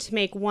planned to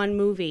make one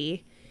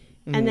movie,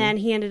 and then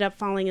he ended up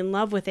falling in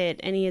love with it.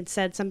 And he had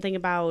said something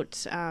about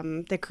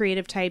the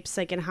creative types,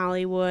 like in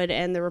Hollywood,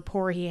 and the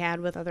rapport he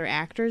had with other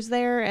actors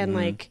there, and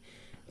like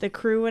the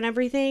crew and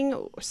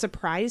everything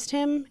surprised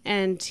him,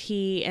 and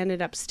he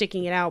ended up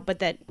sticking it out. But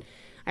that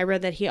I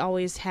read that he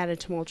always had a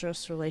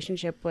tumultuous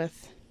relationship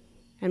with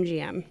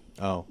MGM.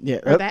 Oh. Yeah.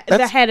 Or That's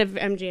the head of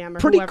MGM, or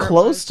pretty whoever it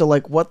close was. to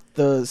like what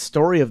the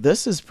story of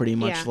this is pretty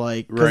much Yeah.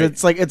 like.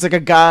 Because Right. it's like a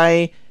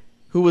guy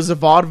who was a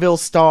vaudeville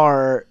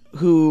star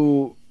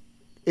who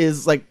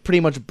is like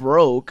pretty much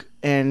broke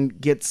and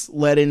gets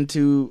led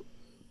into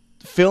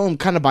film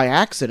kind of by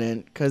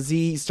accident because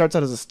he starts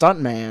out as a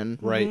stuntman,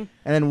 Right. and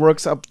then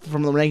works up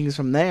from the rankings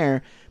from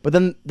there. But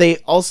then they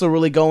also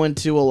really go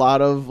into a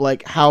lot of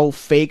like how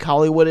fake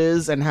Hollywood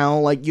is and how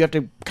like you have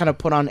to kind of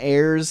put on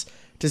airs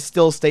to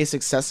still stay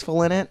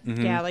successful in it.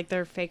 Yeah, like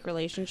their fake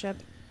relationship.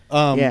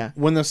 Yeah.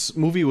 When this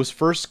movie was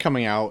first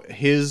coming out,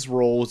 his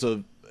role was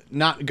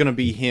not going to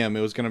be him.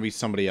 It was going to be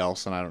somebody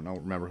else, and I don't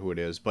remember who it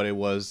is. But it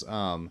was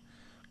going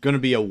to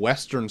be a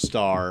Western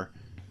star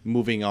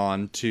moving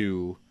on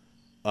to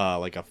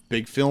like a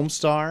big film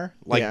star,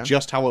 like Yeah.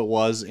 just how it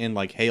was in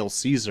like Hail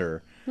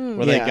Caesar,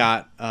 where they Yeah.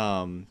 got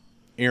Aaron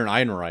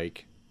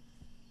Ehrenreich.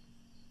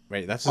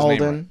 Right, that's his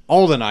name.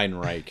 Alden. Right? Alden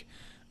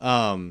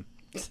Ehrenreich.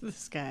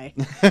 This guy.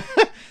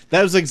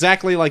 That was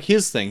exactly like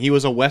his thing. He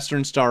was a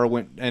Western star,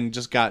 went and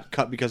just got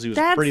cut because he was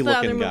a That's pretty the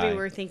other looking movie guy.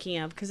 we're thinking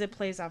of, because it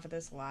plays off of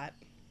this a lot.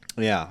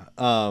 Yeah.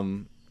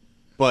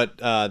 But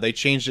they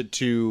changed it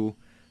to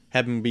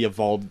have him be a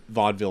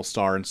vaudeville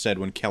star instead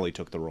when Kelly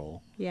took the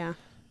role. Yeah.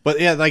 But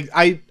yeah, like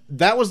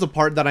that was the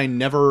part that I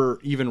never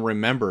even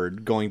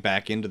remembered going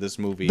back into this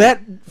movie.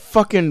 That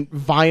fucking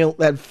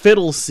that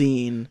fiddle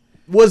scene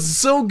was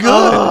so good.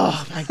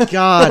 Oh my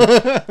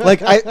god!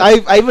 Like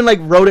I even like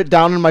wrote it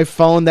down on my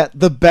phone that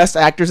the best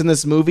actors in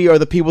this movie are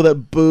the people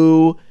that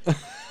boo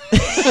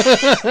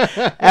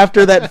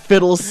after that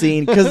fiddle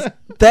scene, because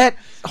that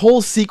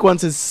whole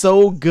sequence is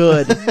so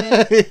good.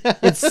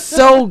 It's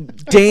so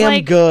damn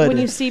like good. when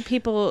you see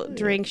people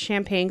drink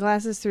champagne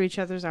glasses through each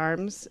other's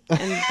arms,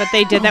 but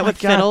they did that with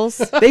God. fiddles.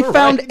 They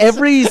found Right.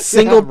 every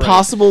single right.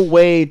 possible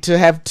way to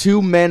have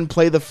two men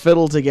play the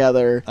fiddle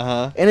together,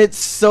 and it's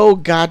so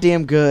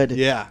goddamn good.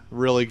 Yeah,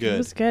 really It good.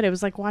 was good. It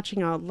was like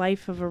watching a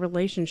life of a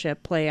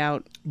relationship play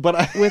out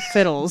But with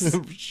fiddles.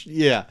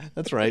 yeah,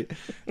 that's right.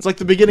 It's like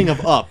the beginning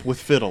of Up with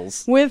fiddles.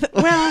 With,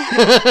 well,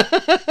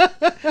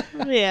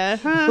 yeah.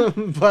 Huh?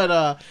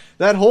 But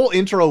that whole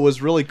intro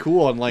was really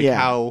cool, and like Yeah.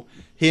 how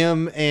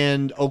him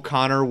and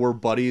O'Connor were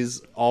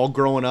buddies all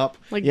growing up.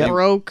 Like Yep.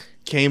 broke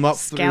Came up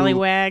through,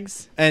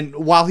 scallywags. and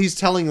while he's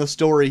telling the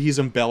story, he's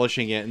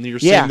embellishing it, and you're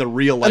Yeah, seeing the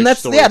real life and that's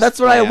stories that's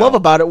what I play love out.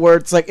 about it. Where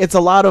it's like it's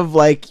a lot of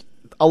like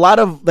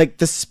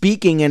the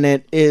speaking in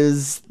it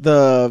is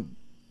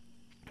like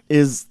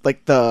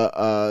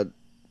the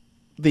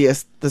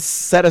the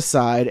set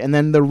aside, and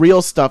then the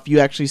real stuff you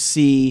actually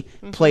see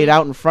played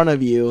out in front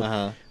of you.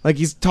 Like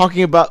he's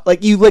talking about,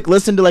 like you like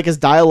listen to like his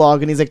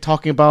dialogue, and he's like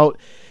talking about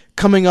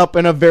coming up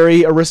in a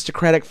very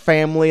aristocratic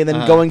family, and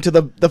then going to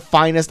the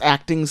finest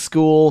acting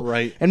school.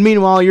 Right. And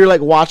meanwhile, you're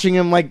like watching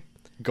him like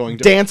Going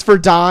to dance for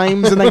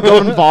dimes, and then go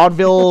on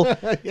vaudeville,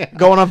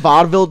 go on a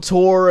vaudeville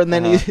tour, and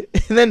then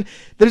and then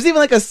there's even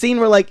like a scene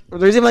where like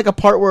there's even like a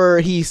part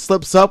where he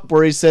slips up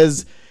where he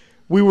says,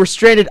 "We were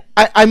stranded.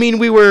 I mean,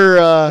 we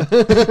were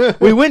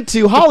we went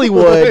to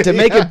Hollywood to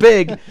make it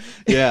big."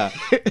 Yeah.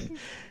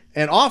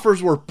 And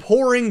offers were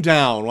pouring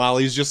down while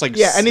he's just like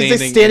Yeah, and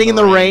he's like standing in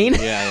the rain.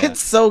 Yeah. It's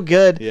so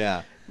good.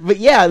 Yeah. But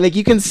yeah, like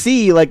you can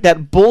see like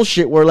that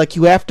bullshit where like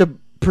you have to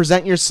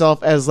present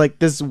yourself as like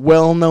this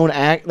well-known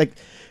like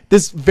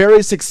this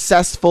very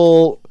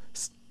successful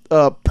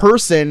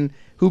person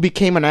who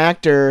became an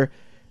actor,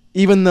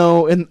 even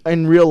though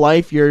in real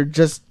life you're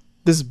just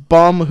this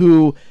bum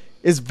who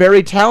is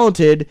very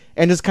talented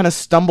and just kind of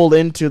stumbled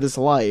into this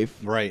life.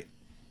 Right.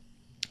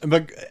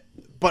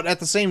 But at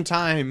the same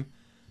time,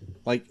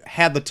 like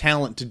had the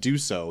talent to do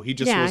so. He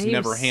just was he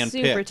never was handpicked.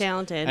 super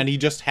talented. And he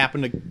just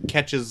happened to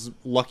catch his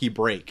lucky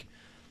break.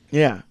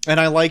 Yeah. And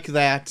I like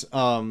that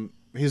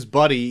his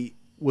buddy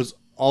was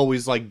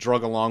always like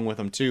drug along with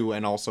him too,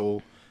 and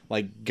also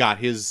like got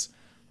his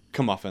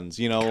comeuppance,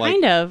 you know, like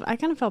kind of. I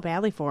kind of felt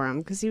badly for him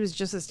because he was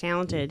just as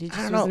talented. He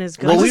just know. wasn't as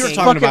good. well, as we were he-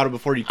 talking about it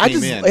before you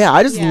came in.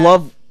 I just Yeah.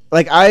 love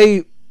like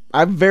I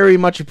very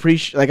much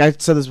appreciate, like I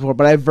said this before,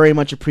 but I very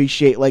much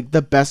appreciate like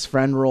the best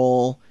friend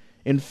role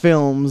in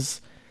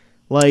films,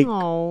 like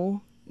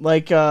Oh,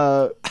 like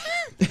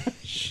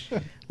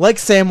like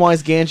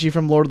Samwise Gamgee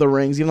from Lord of the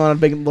Rings. Even though I'm a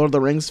big Lord of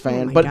the Rings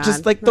fan, my but God.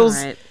 just like All those.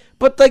 right.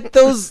 But like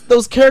those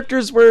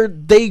characters where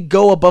they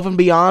go above and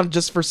beyond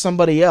just for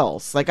somebody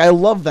else, like I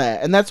love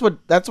that, and that's what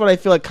I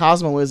feel like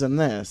Cosmo is in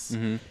this,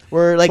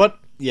 where like But,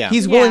 yeah.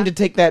 he's willing Yeah. to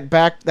take that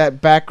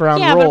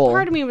background yeah, role. but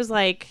part of me was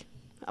like,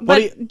 But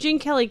but Gene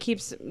Kelly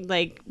keeps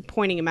like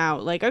pointing him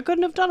out, like I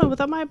couldn't have done it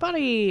without my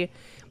buddy.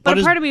 But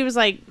his- part of me was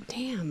like,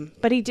 damn.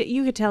 But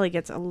you could tell he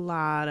gets a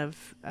lot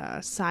of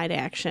side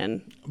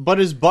action. But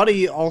his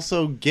buddy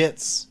also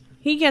gets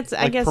He gets,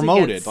 I like guess,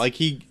 promoted. He gets, Like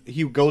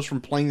he goes from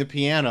playing the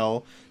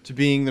piano to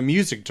being the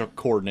music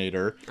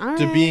coordinator All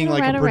to right, being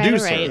like all a right.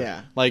 producer.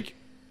 Yeah. Like,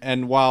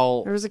 and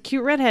while there was a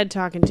cute redhead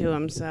talking to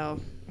him,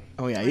 so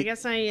Oh yeah, I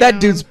guess I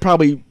that dude's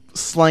probably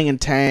slanging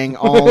tang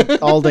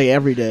all day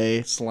every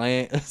day.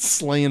 slaying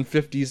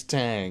 50s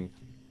tang.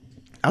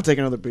 I'll take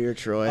another beer,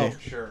 Troy.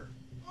 Sure.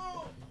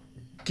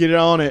 Get it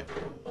on it.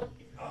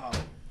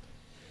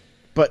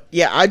 But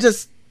yeah,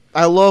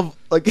 I love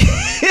like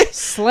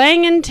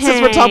slang and tang.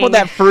 since we're talking about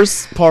that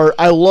first part,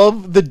 I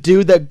love the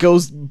dude that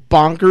goes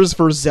bonkers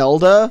for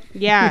Zelda.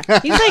 Yeah,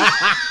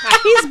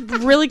 he's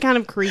really kind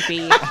of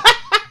creepy.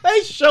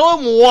 I show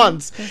him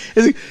once.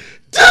 He's like,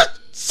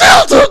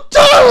 Zelda!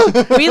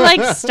 We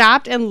like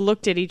stopped and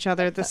looked at each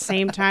other at the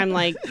same time.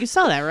 Like, you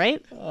saw that,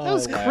 right? That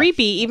was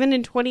creepy, even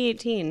in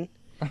 2018.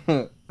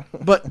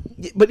 But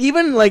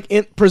even like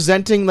in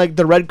presenting like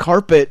the red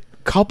carpet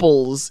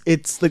couples,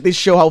 it's like they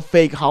show how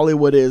fake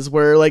Hollywood is,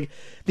 where like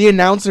the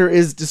announcer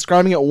is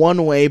describing it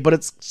one way, but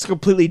it's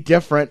completely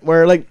different.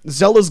 Where like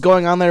Zelda's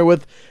going on there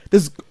with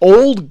this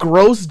old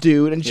gross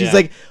dude, and she's Yeah.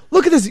 like,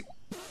 "Look at this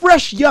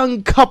fresh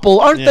young couple,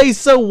 aren't Yeah. they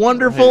so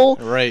wonderful?"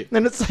 Right.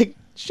 And it's like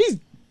she's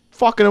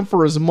fucking him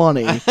for his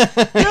money.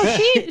 No,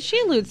 she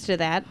alludes to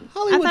that.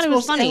 I thought it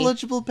was funny.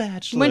 eligible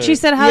bachelor. When she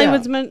said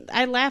Hollywood's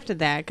I laughed at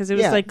that because it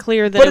was Yeah. like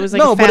clear that But it was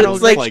like no, a but fat it's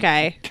old like- rich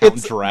guy. Count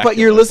It's, Dracula. but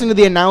you're listening to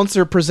the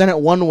announcer present it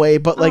one way,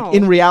 but like Oh.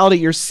 in reality,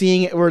 you're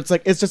seeing it where it's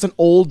like it's just an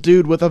old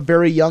dude with a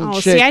very young Oh,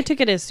 chick. see, I took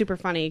it as super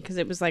funny because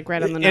it was like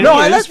right on the nose. It- No,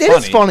 it it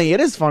is is funny. It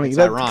is funny. It's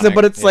That- ironic,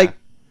 but it's yeah. like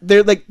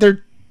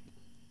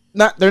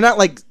they're not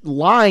like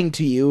lying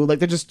to you. Like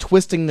they're just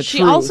twisting the She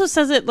truth. also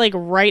says it like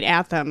right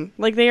at them.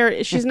 Like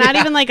she's not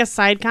even like a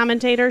side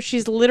commentator.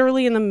 She's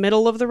literally in the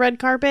middle of the red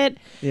carpet.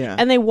 Yeah.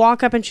 And they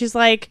walk up and she's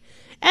like,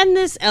 and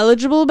this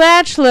eligible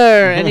bachelor.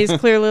 And he's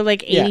clearly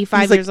like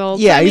 85 he's like, years old.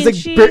 Yeah, I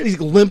he's mean, like he's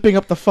limping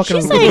up the fucking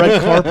she's like-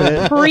 red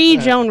carpet. pre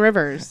Joan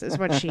Rivers is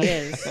what she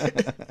is.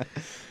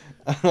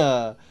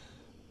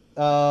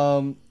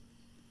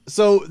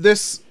 So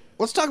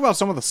let's talk about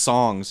some of the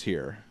songs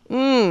here.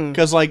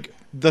 Because like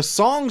the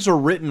songs are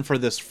written for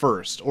this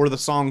first, or the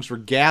songs were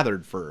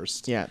gathered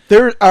first. Yeah,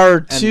 there are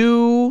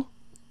two.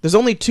 There's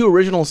only two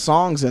original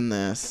songs in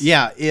this.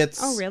 Yeah, it's.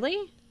 Oh, really?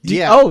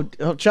 Yeah.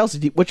 Oh,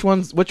 Chelsea, which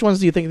ones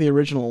do you think are the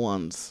original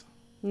ones?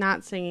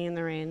 Not Singing in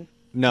the Rain.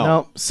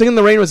 No. Sing in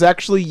the Rain was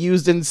actually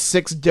used in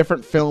 6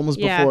 different films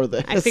Yeah, before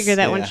this. I figured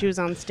that when Yeah. she was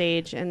on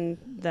stage and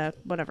the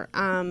whatever.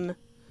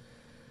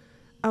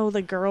 Oh,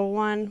 the girl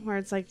one where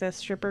it's like the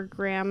stripper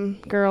gram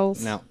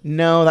girls. No.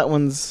 No, that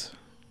one's...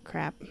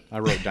 Crap. I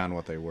wrote down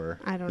what they were.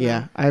 I don't Yeah,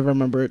 know. I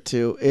remember it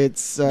too.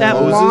 It's... That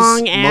Moses-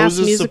 long ass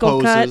Moses musical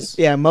Supposes.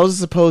 Yeah,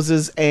 Moses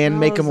Opposes and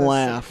Make 'Em Moses.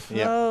 Laugh.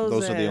 Yeah,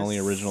 those are the only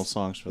Moses. original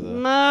songs for the.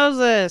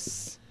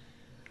 Moses.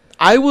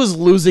 I was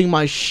losing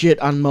my shit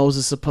on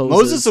Moses Opposes.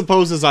 Moses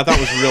Supposes I thought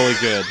was really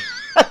good.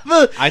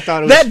 I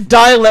thought it was That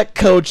dialect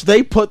coach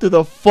they put through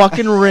the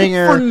fucking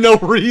ringer for no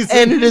reason.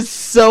 and it is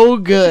so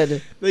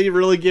good. They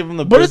really give him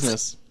the But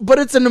business. but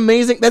it's an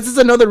amazing. That's just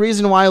another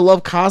reason why I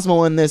love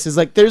Cosmo in this. Is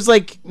like there's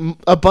like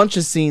a bunch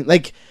of scenes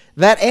like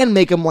that and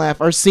Make 'Em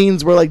Laugh are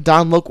scenes where like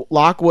Don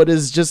Lockwood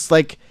is just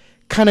like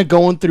kind of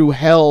going through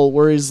hell,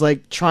 where he's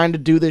like trying to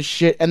do this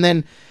shit, and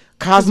then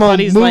Cosmo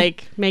Buddy's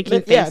like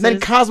making faces. yeah, and then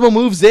Cosmo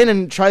moves in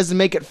and tries to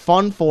make it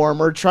fun for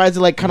him, or tries to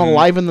like kind of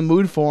liven the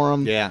mood for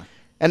him. Yeah.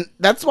 And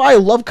that's why I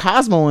love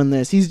Cosmo in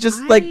this. He's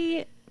just like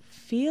I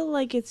feel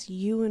like it's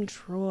you and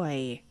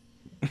Troy.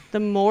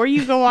 The more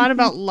you go on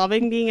about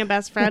loving being a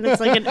best friend,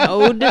 it's like an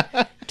ode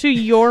to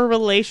your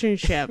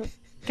relationship.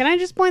 Can I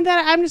just point that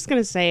out? I'm just going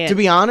to say it. to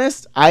be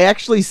honest, I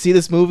actually see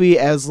this movie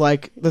as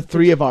like the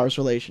three of ours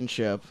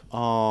relationship.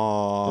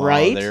 Oh,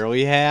 Right? there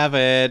we have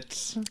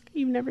it.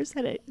 You've never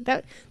said it.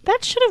 That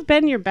should have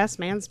been your best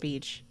man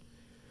speech.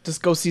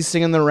 Just go see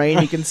Sing in the Rain.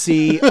 You can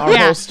see our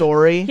Yeah. whole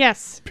story.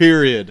 Yes.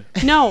 Period.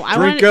 No, I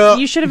Drink want up.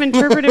 you should have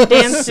interpretive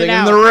danced Sing it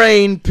in the out.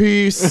 rain,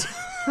 peace.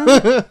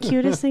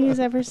 Cutest thing he's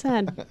ever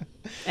said.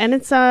 And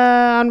it's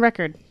on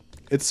record.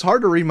 It's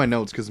hard to read my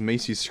notes because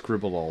Macy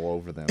scribbled all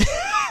over them.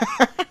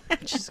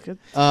 Just good.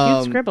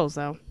 Cute scribbles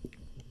though.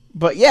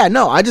 But yeah,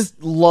 no, I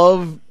just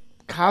love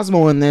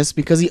Cosmo in this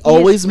because he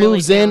always really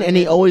moves in and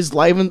he talented. always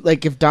livens.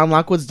 Like if Don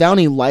Lockwood's down,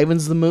 he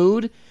livens the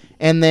mood.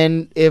 And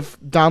then if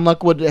Don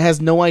Lockwood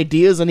has no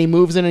ideas and he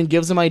moves in and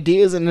gives him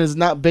ideas and is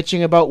not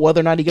bitching about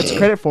whether or not he gets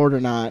credit for it or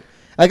not.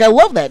 Like I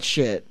love that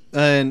shit.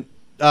 And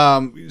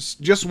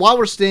just while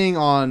we're staying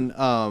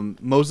on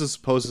Moses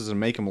Poses and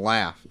Make 'Em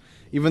Laugh,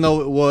 even though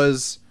it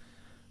was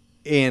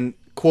in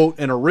quote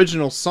an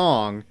original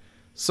song,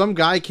 some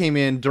guy came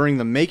in during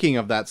the making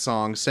of that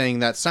song saying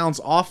that sounds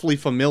awfully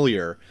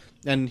familiar.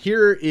 And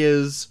here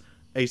is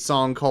a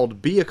song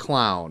called Be a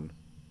Clown.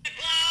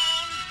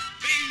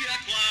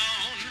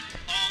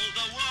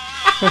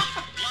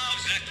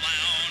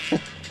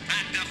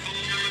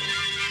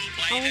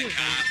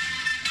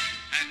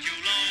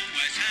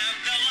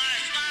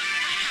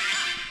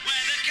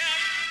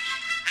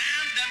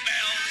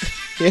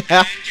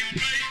 Yeah.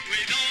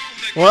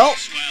 Well,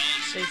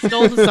 They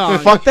stole the song.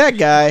 fuck that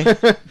guy.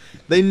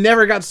 They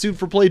never got sued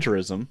for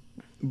plagiarism.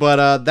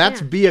 But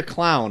that's Yeah. Be a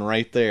Clown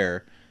right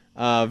there.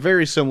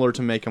 Very similar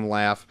to Make 'Em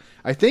Laugh.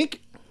 I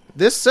think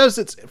this says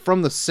it's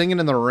from the Singin'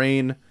 in the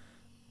Rain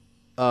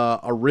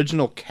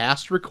original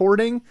cast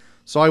recording.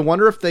 So I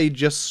wonder if they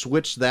just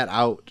switched that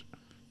out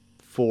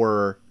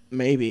for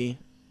Maybe.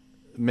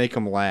 Make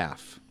 'Em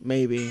Laugh.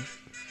 Maybe.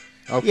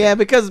 Okay. Yeah,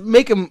 because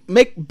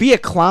Be a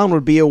Clown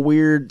would be a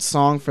weird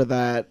song for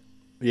that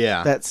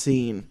Yeah. that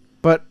scene.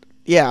 But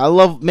yeah, I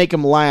love Make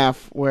 'Em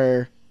Laugh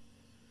where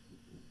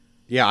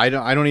Yeah, I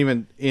don't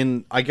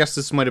even I guess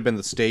this might have been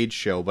the stage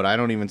show, but I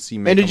don't even see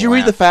Make and 'Em did you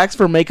read the Laugh. facts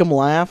for Make 'Em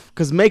Laugh?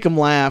 Because Make 'Em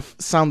Laugh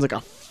sounds like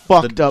a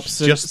fucked up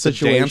just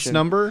situation. the dance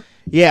number?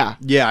 Yeah.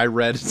 Yeah, I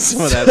read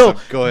some of that So,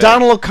 stuff. Go ahead.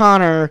 Donald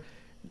O'Connor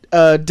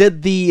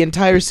did the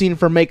entire scene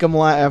for Make 'Em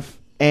Laugh,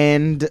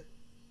 and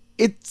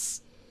it's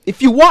if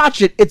you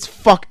watch it, it's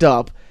fucked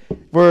up.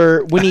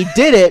 Where when he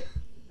did it,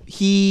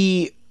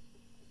 he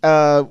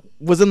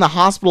was in the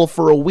hospital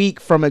for a week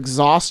from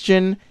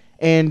exhaustion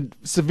and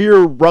severe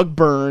rug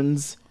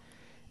burns.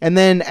 And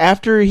then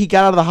after he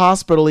got out of the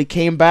hospital, he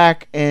came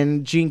back,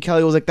 and Gene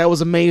Kelly was like, "That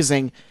was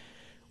amazing.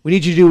 We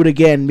need you to do it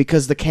again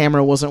because the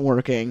camera wasn't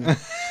working."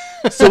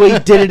 So he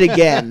did it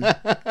again.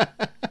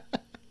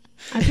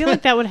 I feel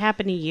like that would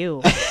happen to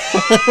you.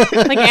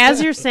 Like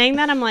as you're saying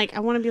that, I'm like, I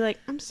want to be like,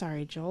 I'm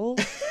sorry, Joel.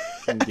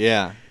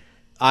 Yeah.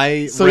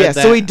 So yeah,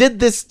 so he did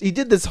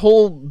this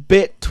whole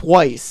bit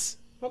twice.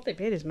 Hope they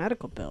paid his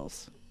medical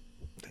bills.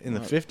 In the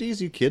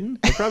 50s, you kidding?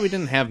 They probably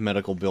didn't have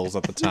medical bills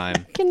at the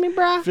time. Kidding me,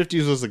 bruh?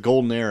 50s was the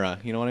golden era,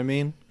 you know what I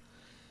mean?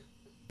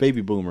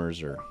 Baby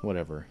boomers or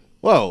whatever.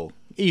 Whoa,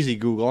 easy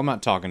Google, I'm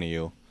not talking to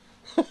you.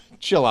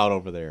 Chill out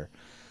over there.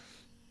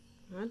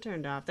 I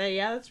turned off.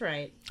 Yeah, that's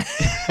right.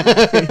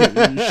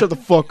 Shut the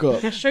fuck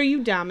up. Now show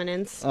you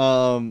dominance.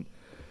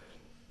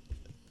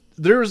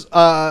 There's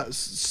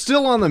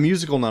still on the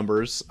musical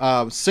numbers,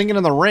 Singin'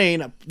 in the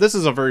Rain. This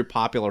is a very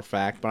popular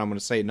fact, but I'm going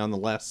to say it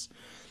nonetheless.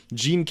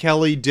 Gene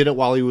Kelly did it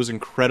while he was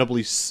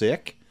incredibly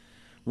sick.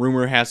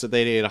 Rumor has it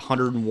they had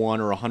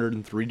 101 or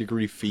 103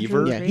 degree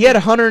fever. Yeah, he had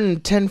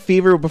 110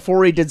 fever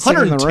before he did Sing in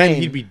the 110,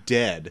 Rain. he'd be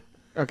dead.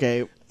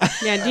 Okay.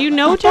 Yeah, do you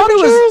know I thought it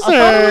was.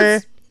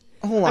 temperatures?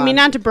 Hold I on. mean,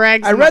 not to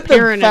brag. I read the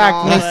fact,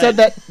 and they but said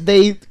that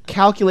they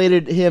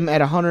calculated him at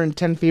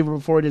 110 fever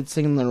before he did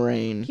Sing in the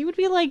Rain. he would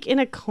be like in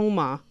a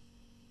coma.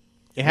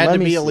 It had Let to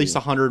me be at see. least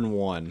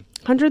 101.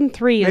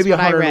 103 is Maybe what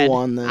I read.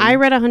 101 then. I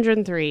read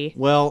 103.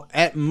 Well,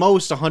 at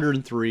most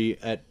 103,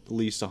 at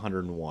least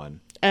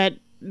 101. At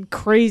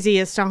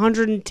craziest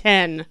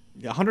 110.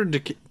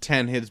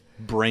 110, his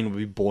brain would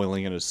be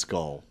boiling in his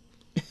skull.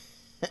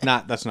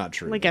 That's not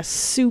true. Like a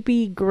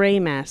soupy gray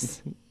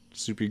mess.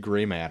 soupy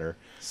gray matter.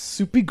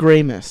 Soupy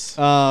Gramus.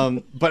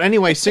 But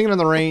anyway, Singing in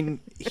the Rain,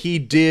 he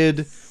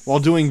did while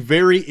doing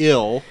very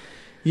ill.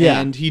 Yeah.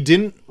 And he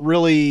didn't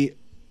really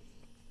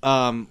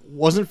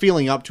wasn't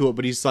feeling up to it,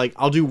 but he's like,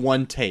 I'll do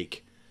one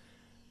take.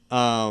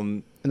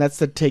 And that's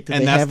the take that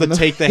And they that's have the in the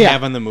take they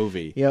have in the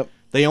movie. Yep.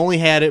 They only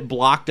had it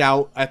blocked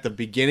out at the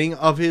beginning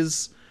of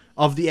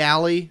the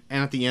alley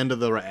and at the end of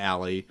the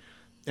alley.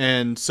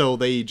 And so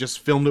they just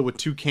filmed it with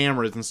 2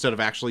 cameras instead of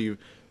actually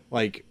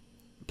like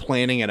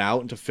planning it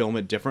out to film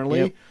it differently.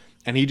 Yep.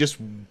 And he just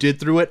did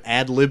through it,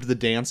 ad-libbed the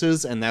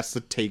dances, and that's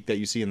the take that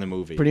you see in the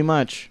movie. Pretty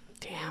much.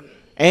 Damn.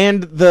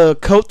 And the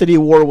coat that he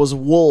wore was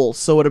wool,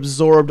 so it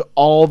absorbed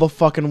all the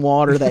fucking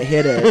water that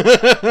hit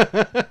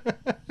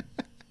it.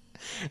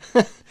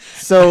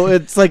 So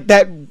it's like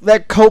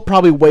that coat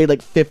probably weighed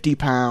like 50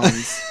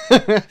 pounds.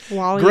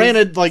 Wally's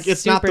Granted, like,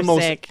 it's not the super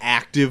most sick.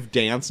 active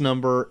dance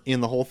number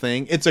in the whole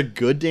thing. It's a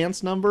good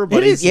dance number, but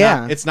It is,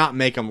 yeah. it's not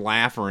make them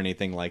laugh or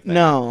anything like that.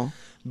 No.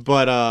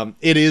 But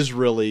it is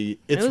really,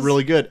 it's was-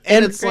 really good.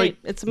 And it's Great. like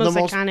It's the most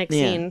iconic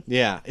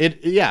yeah. scene.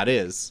 it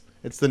is.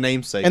 It's the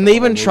namesake. And of they the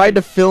even whole tried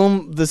to movie.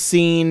 film the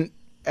scene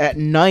at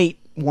night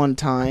one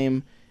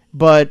time,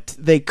 but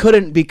they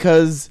couldn't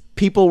because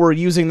people were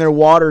using their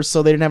water,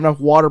 so they didn't have enough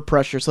water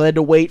pressure. So they had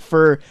to wait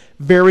for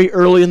very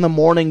early in the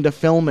morning to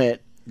film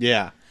it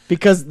Yeah.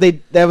 because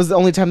that was the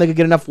only time they could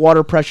get enough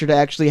water pressure to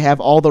actually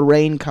have all the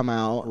rain come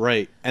out.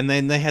 Right. And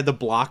then they had to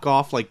block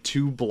off like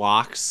 2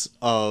 blocks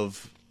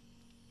of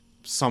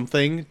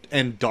something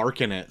and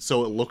darken it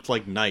so it looked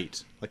like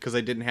night. Like, because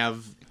they didn't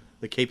have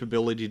the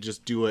capability to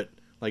just do it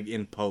like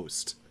in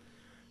post.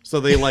 So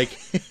they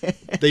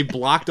they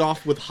blocked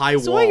off with high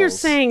walls. So what you're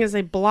saying is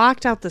they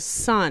blocked out the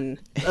sun.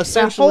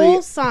 Essentially, The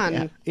whole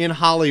sun. in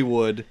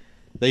Hollywood,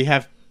 they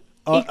have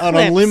an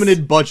Eclipse.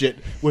 unlimited budget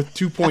with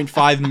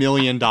 $2.5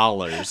 million.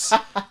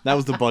 That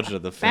was the budget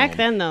of the film. Back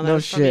then, though, that No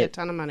was probably a shit.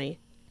 ton of money.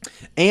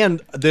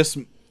 And this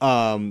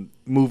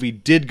movie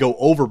did go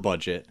over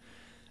budget.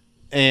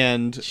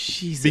 And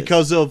Jesus.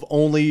 because of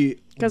only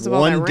Because of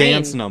all one that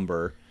dance rain.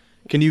 number,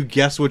 can you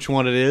guess which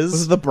one it is?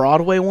 Was it the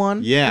Broadway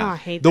one? Yeah. Oh, I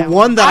hate the that one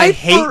one. that I I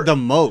hate for- the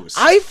most.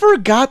 I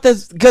forgot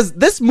this because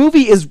this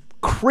movie is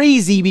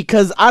crazy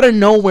because out of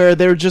nowhere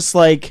they're just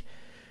like,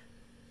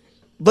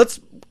 let's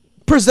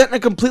present a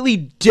completely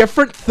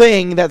different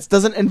thing that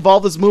doesn't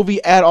involve this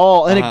movie at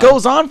all, and it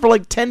goes on for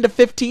like 10 to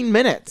 15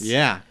 minutes.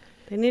 yeah.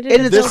 They needed It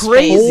to is build This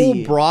crazy.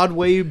 whole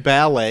Broadway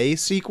ballet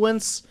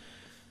sequence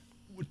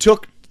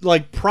took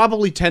like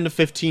probably 10 to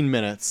 15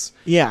 minutes.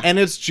 Yeah. And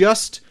it's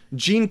just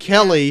Gene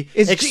Kelly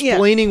It's-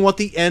 explaining what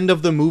the end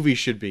of the movie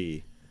should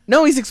be.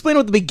 No, he's explaining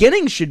what the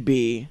beginning should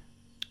be.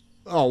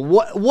 Oh,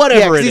 whatever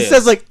Yeah, 'cause it he is.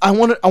 says like,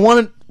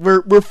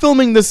 we're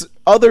filming this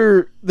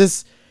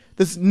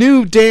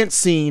new dance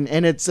scene,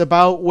 and it's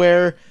about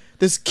where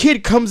this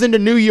kid comes into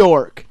New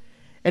York,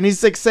 and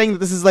he's like saying that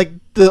this is like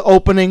the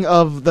opening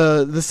of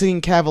the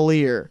Singing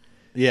Cavalier.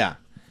 Yeah,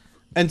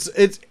 and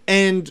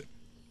it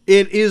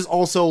is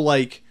also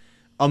like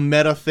a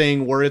meta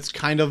thing where it's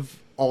kind of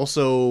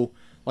also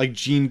like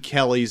Gene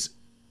Kelly's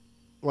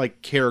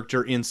like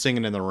character in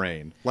Singing in the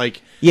Rain.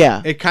 Like,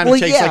 Yeah, it kind of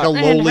takes like a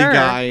And lowly her,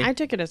 guy. I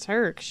took it as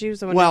her 'cause she was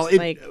the one well, who's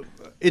like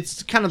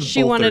it's kind of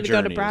she both wanted their to go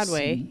to journeys.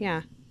 Broadway.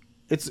 Yeah.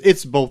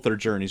 It's both their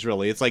journeys,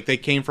 really. It's like they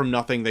came from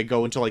nothing, they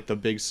go into like the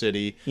big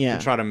city Yeah.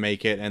 and try to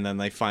make it, and then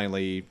they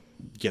finally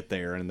get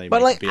there and they. but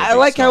make like be a I big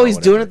like star how or he's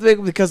doing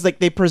whatever. it because like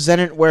they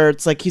present it where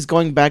it's like he's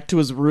going back to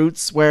his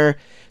roots, where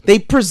they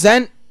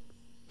present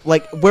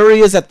like where he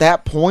is at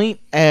that point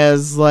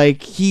as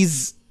like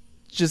he's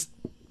just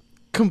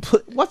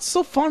complete. What's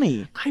so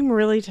funny? I'm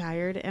really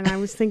tired, and I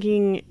was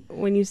thinking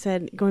when you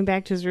said going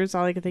back to his roots,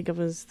 all I could think of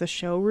was the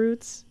show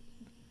Roots.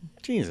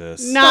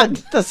 Jesus.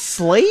 Not, The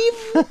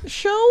slave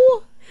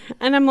show?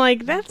 and I'm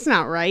like, that's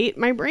not right.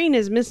 My brain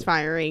is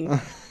misfiring.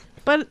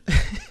 But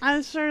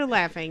I started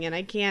laughing, and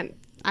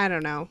I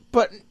don't know.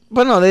 But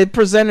no, they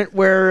present it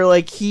where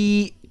like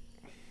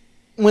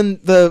when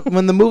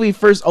the movie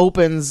first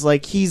opens,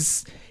 like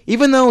he's,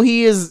 even though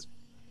he is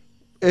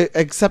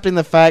accepting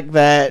the fact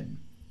that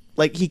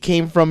like he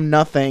came from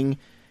nothing,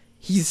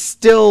 he's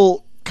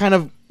still kind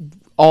of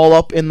all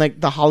up in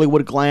like the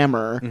Hollywood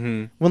glamour.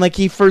 Mm-hmm. When like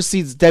he first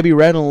sees Debbie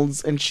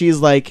Reynolds and she's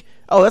like,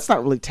 "Oh, that's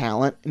not really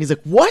talent," and he's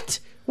like, "What?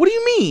 What do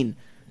you mean?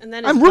 And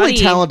then his I'm really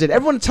buddy- talented.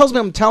 Everyone tells me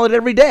I'm talented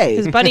every day."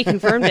 His buddy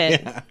confirmed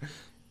it.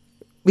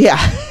 Yeah,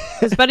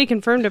 His buddy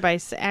confirmed it by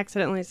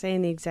accidentally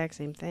saying the exact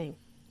same thing.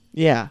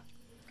 yeah,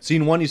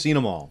 Seen one, you've seen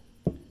them all.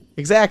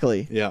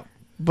 exactly. Yeah.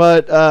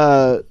 But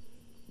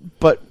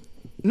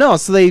no,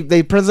 so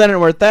they present it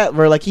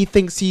where like he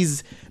thinks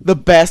he's the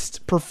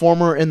best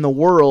performer in the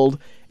world,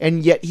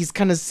 and yet he's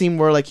kind of seemed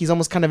where like he's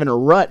almost kind of in a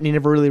rut and he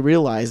never really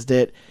realized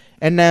it.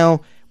 And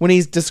now when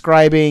he's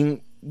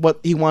describing what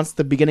he wants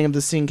the beginning of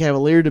the Singing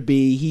Cavalier to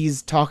be, he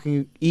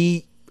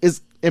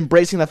is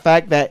embracing the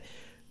fact that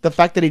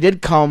he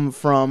did come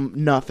from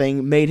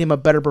nothing made him a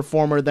better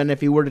performer than if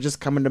he were to just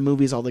come into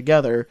movies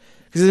altogether.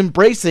 Because he's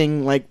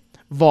embracing like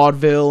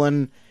vaudeville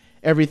and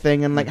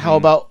everything, and like how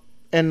about,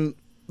 and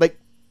like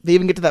they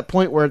even get to that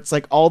point where it's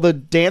like all the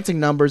dancing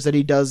numbers that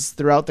he does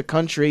throughout the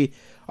country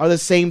are the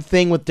same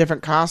thing with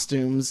different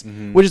costumes,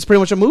 which is pretty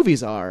much what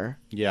movies are.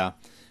 Yeah.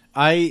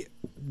 I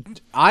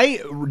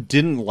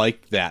didn't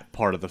like that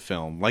part of the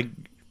film. Like,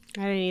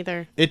 I didn't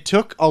either. it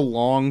took a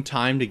long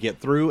time to get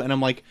through, and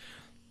I'm like,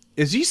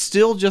 is he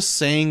still just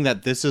saying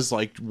that this is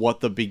like what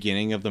the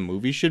beginning of the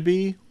movie should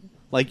be?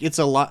 Like, it's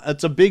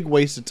a big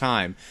waste of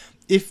time.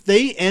 If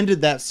they ended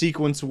that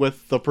sequence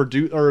with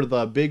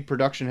the big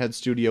production head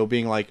studio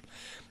being like,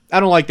 I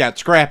don't like that,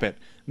 scrap it.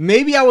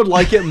 Maybe I would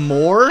like it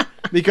more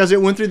because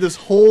it went through this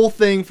whole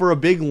thing for a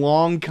big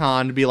long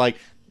con to be like,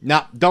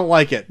 nah, don't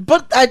like it.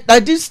 But I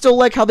do still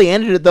like how they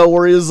ended it though,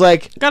 where he was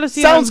like, Gotta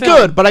see it on sounds film."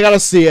 good, but I gotta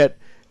see it.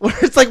 Where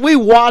it's like we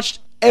watched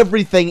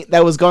everything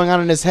that was going on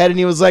in his head, and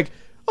he was like,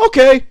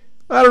 okay,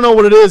 I don't know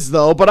what it is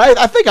though, but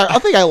I think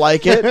I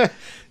like it.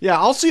 Yeah,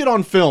 I'll see it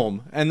on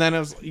film. And then I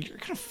was like, you're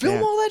going to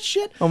film all that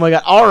shit? Oh my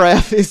god,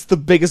 RF is the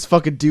biggest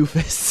fucking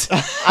doofus.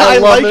 I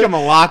love like it. him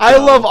a lot, I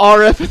though. love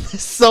RF in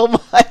this so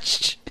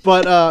much.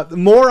 But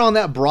more on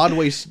that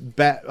Broadway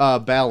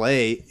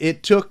ballet.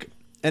 It took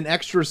an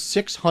extra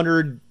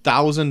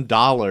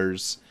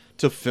 $600,000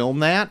 to film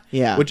that.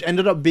 Yeah. Which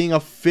ended up being a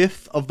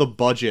fifth of the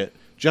budget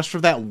just for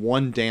that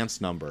one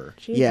dance number.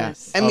 Yeah.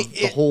 Jesus. I mean, of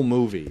the whole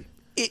movie.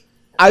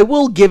 I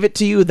will give it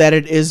to you that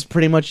it is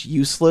pretty much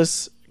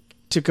useless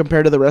to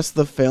compare to the rest of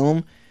the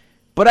film,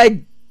 but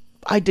I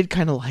did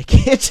kind of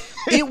like it.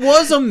 It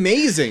was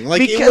amazing.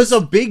 Like, it was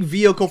a big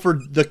vehicle for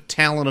the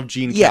talent of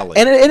Gene Kelly.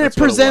 and That's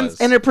what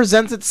it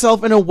presents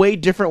itself in a way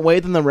different way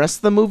than the rest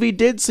of the movie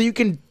did, so you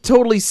can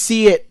totally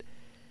see it,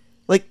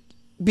 like,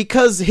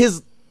 because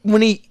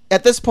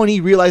at this point he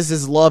realizes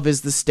his love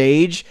is the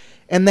stage,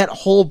 and that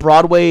whole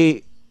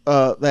Broadway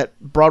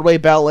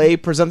ballet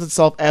presents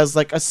itself as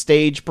like a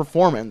stage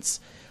performance.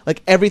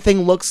 Like,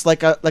 everything looks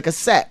like a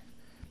set.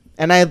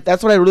 And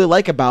that's what I really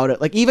like about it.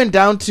 Like, even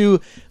down to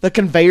the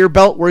conveyor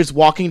belt where he's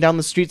walking down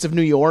the streets of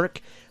New York.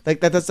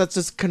 Like, that's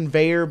just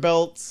conveyor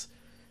belts.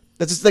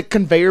 That's just like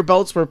conveyor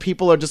belts where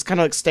people are just kind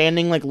of like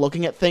standing, like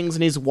looking at things,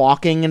 and he's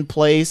walking in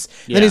place.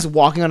 Yeah. Then he's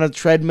walking on a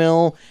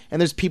treadmill, and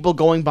there's people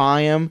going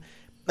by him.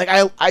 Like,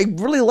 I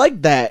really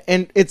like that.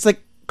 And it's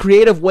like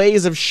creative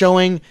ways of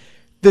showing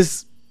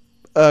this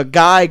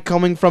guy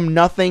coming from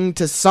nothing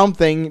to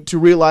something to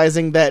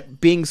realizing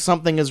that being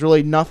something is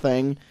really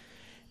nothing.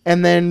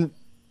 And then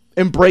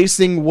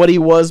embracing what he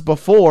was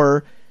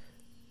before.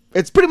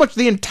 It's pretty much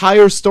the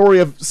entire story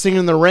of Singing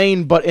in the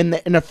Rain, but in a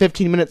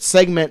 15-minute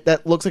segment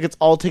that looks like it's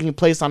all taking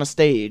place on a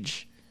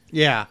stage.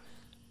 Yeah.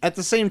 At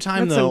the same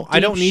time, That's though, some I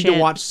don't deep need to shit.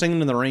 watch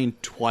Singing in the Rain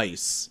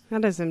twice.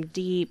 That is some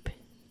deep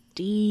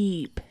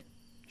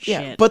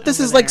shit. But this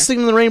over is like there.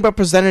 Singing in the Rain, but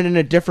presented in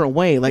a different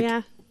way. Like,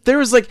 Yeah. there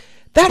was like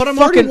that. But I'm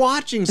fucking, already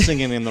watching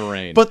Singing in the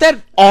Rain. But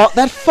that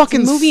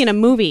fucking movie in a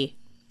movie.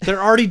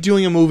 They're already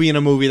doing a movie in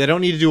a movie. They don't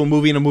need to do a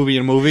movie in a movie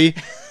in a movie.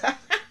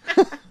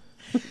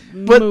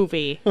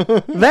 Movie.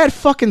 that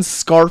fucking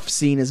scarf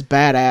scene is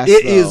badass.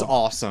 It though. is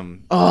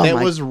awesome. Oh that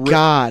my was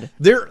god!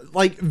 They're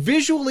like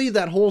visually,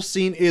 that whole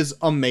scene is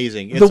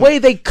amazing. It's The way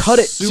they cut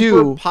it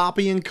super too.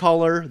 poppy in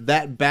color.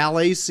 That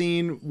ballet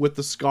scene with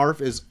the scarf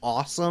is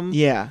awesome.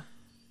 Yeah.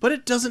 But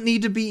it doesn't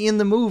need to be in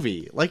the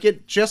movie. Like,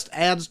 it just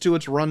adds to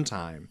its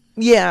runtime.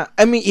 Yeah,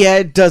 I mean, yeah,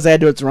 it does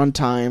add to its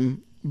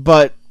runtime,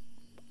 but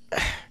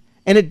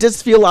and it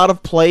does feel out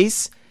of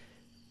place,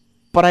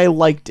 but I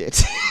liked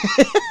it.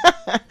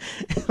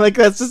 Like,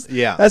 that's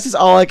just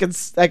all I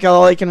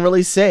can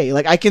really say.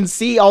 Like, I can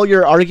see all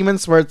your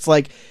arguments where it's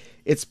like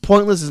it's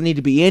pointless, it doesn't need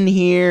to be in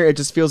here. It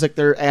just feels like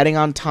they're adding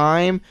on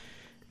time,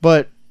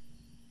 but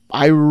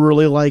I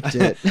really liked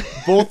it.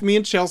 Both me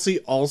and Chelsea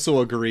also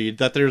agreed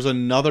that there's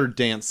another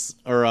dance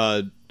or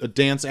a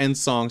dance and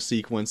song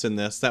sequence in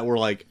this that we're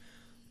like,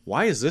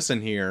 why is this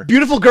in here?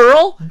 Beautiful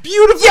girl.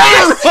 Beautiful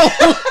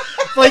girl!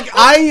 Like,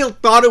 I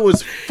thought it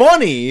was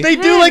funny. They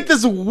do like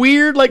this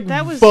weird like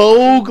That was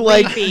Vogue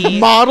like creepy.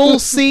 model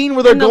scene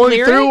where they're And the going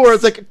through where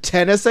lyrics? it's like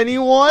tennis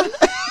anyone.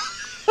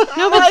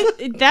 No,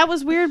 but that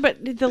was weird.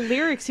 But the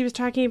lyrics, he was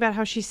talking about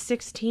how she's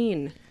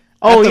 16.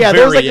 Oh the yeah,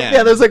 there's very like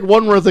end. there's like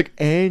one where it's like,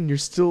 and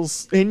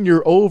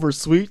you're over,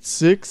 sweet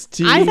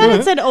 16. I thought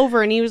it said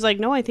over, and he was like,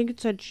 no, I think it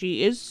said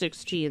she is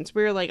 16. So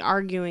we were like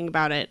arguing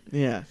about it.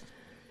 Yeah.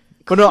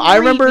 But no, I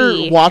remember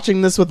Creepy.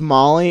 watching this with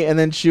Molly, and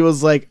then she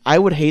was like, I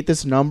would hate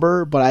this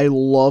number, but I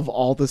love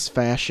all this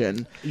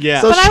fashion. Yeah.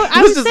 So But she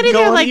I was just sitting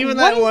there going- like, even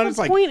what that is one, the it's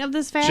like, point of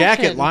this fashion?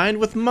 jacket lined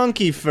with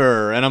monkey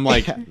fur. And I'm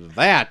like,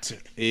 that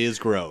is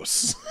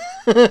gross.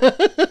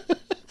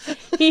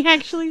 He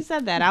actually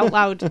said that out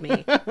loud to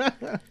me.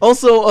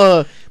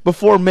 Also,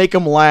 before Make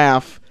 'em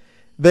Laugh,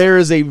 there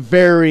is a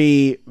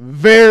very,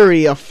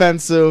 very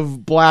offensive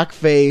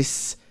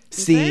blackface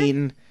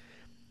scene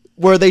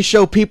where they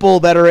show people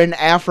that are in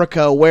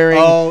Africa wearing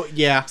Oh,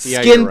 yeah.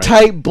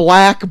 skin-tight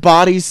black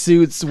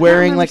bodysuits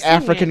wearing like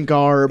remember seeing African it.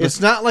 garb. It's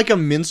not like a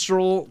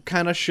minstrel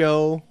kind of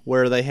show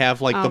where they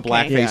have like the Okay.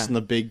 blackface Yeah. and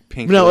the big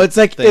pink. No, it's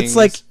like things.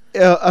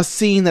 a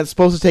scene that's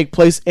supposed to take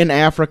place in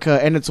Africa,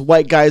 and it's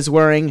white guys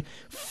wearing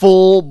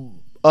full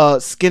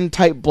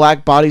skin-tight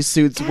black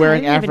bodysuits God,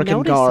 wearing I didn't even African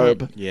notice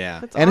garb. it. Yeah.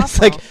 That's And it's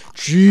awful. like,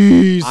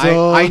 Jesus.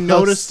 I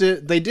noticed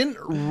it. They didn't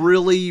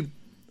really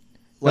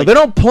like they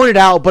don't point it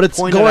out, but it's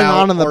point it going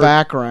out on in the or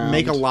background.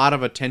 make a lot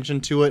of attention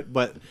to it,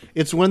 but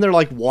it's when they're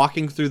like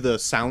walking through the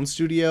sound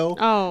studio.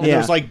 Oh. and Yeah.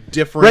 there's like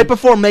different. right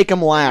before Make 'Em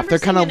I Laugh. They're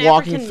remember kind of seeing an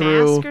walking African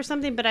through. mask or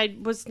something, but I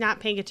was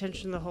not paying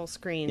attention to the whole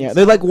screen. Yeah, so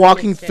they're like I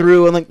walking missed it.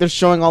 through and like they're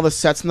showing all the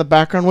sets in the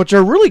background, which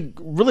are really,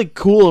 really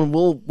cool and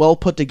well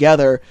put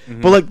together.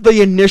 Mm-hmm. But like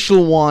the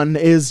initial one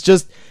is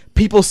just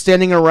people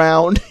standing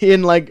around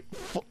in like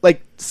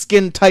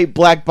skin tight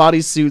black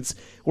bodysuits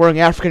wearing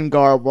African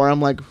garb. Where I'm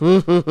like,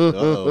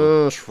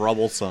 Uh-oh,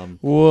 troublesome.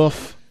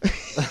 woof.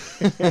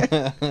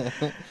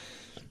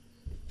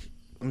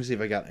 Let me see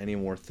if I got any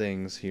more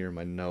things here in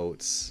my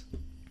notes.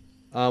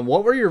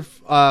 What were your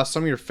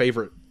some of your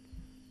favorite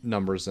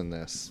numbers in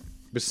this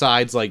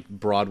besides like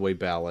Broadway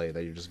ballet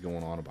that you're just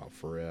going on about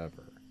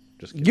forever?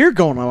 Just kidding. You're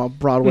going on a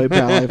Broadway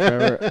ballet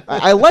forever.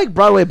 I like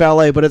Broadway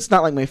ballet, but it's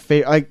not like my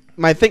favorite.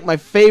 I think my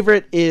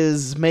favorite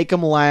is Make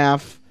 'Em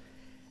Laugh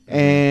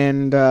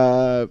and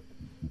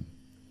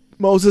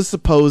Moses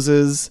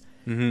Supposes.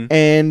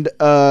 And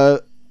I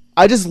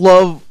just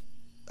love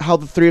how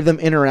the three of them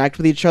interact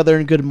with each other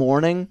in Good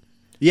Morning.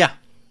 Yeah,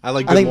 I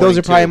like. I think Good those are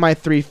Morning, probably too. my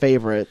three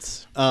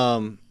favorites.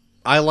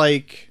 I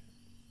like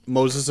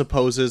Moses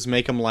Opposes,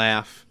 Make 'Em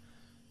Laugh.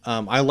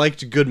 I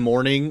liked Good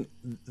Morning.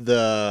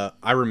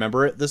 I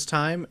remember it this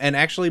time, and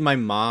actually, my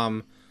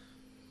mom,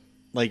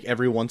 like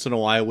every once in a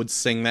while, would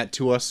sing that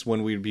to us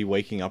when we'd be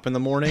waking up in the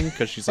morning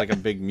because she's like a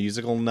big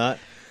musical nut.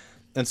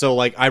 And so,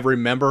 like, I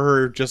remember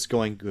her just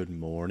going, good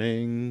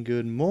morning,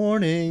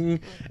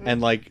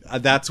 and like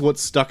that's what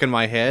stuck in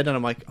my head. And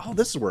I'm like, oh,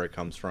 this is where it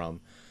comes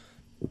from.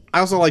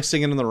 I also like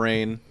Singing in the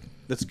Rain.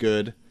 That's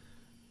good.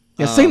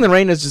 Yeah, Sing in the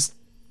Rain is just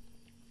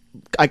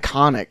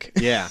iconic.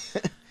 Yeah.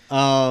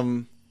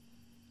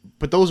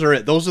 But those are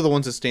it. Those are the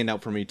ones that stand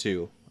out for me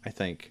too, I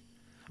think.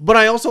 But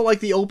I also like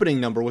the opening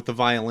number with the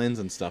violins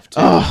and stuff too.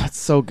 Oh, it's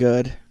so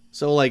good.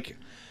 So like,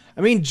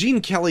 I mean,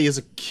 Gene Kelly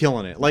is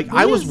killing it. Like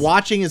I was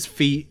watching his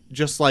feet,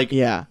 just like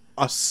Yeah.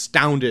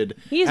 astounded.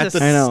 He's at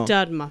a I know.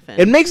 stud muffin.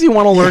 It makes you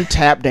want to learn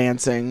tap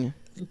dancing.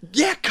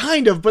 Yeah,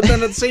 kind of. But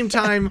then at the same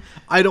time,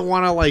 I don't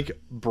want to like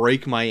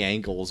break my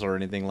ankles or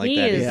anything like he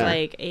that. is either.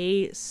 like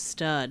a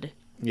stud.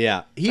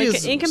 Yeah, he Like,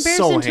 is in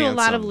comparison so to a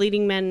lot of handsome.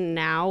 leading men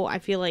now, I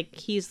feel like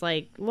he's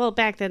like, well,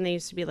 back then they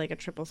used to be like a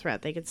triple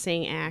threat. They could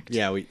sing, act,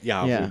 Yeah, we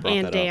Yeah. brought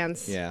and that up.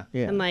 dance. Yeah.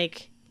 Yeah. And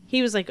like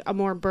he was like a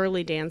more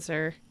burly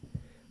dancer.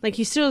 Like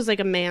he still is like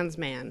a man's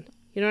man.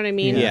 You know what I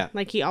mean? Yeah.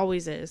 Like he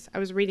always is. I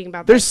was reading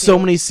about There's that so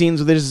too. many scenes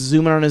where they just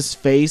zoom in on his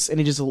face and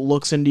he just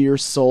looks into your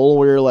soul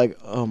where you're like,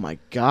 oh my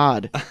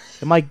god,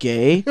 am I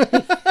gay?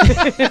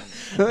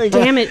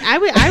 Damn it.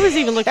 I was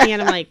even looking at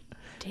him like,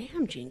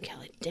 damn, Gene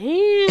Kelly.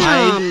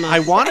 Damn. I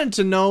wanted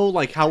to know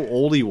like how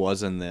old he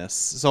was in this,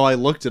 so I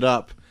looked it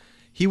up.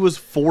 He was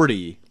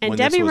 40 and when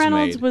Debbie this was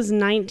Reynolds made. was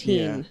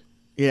 19.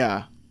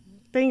 Yeah.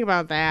 Think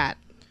about that.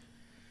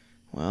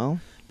 Well,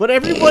 But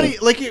everybody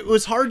like it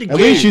was hard to at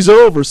gauge. least she's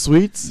over,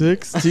 sweet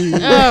 16.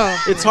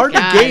 Oh, It's hard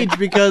God. to gauge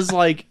because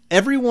like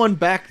everyone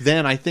back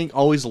then I think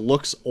always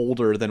looks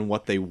older than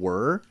what they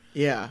were.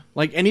 Yeah.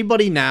 Like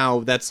anybody now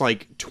that's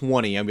like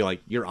 20, I'd be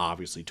like, you're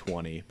obviously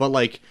 20. But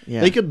like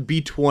Yeah. they could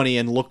be 20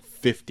 and look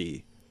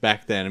 50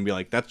 back then and be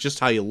like, that's just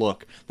how you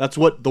look. That's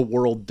what the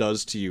world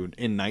does to you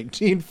in They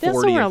 1940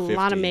 also wore a and 50.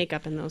 lot of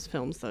makeup in those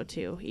films, though,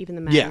 too. Even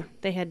the men. Yeah.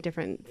 They had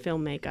different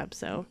film makeup,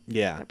 so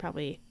Yeah. that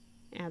probably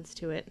adds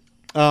to it.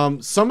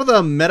 Some of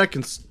the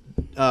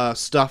meta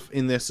stuff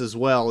in this as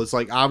well is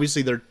like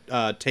obviously they're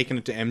taking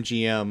it to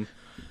MGM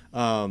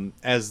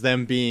as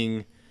them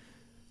being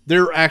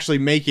they're actually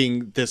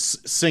making this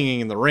Singing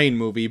in the Rain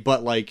movie,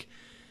 but like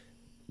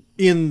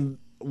in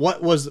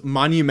what was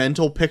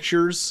Monumental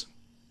Pictures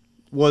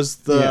was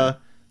the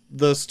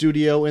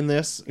studio in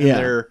this, and Yeah.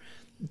 they're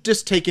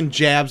just taking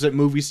jabs at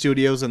movie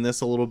studios in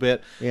this a little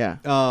bit. Yeah.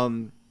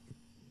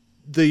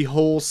 The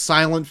whole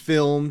silent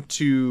film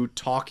to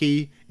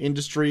talkie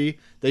industry,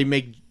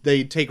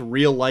 they take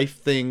real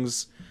life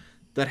things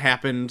that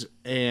happened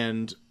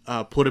and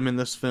put them in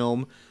this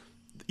film.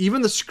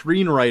 Even the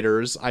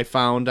screenwriters, I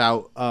found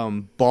out,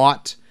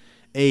 bought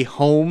a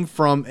home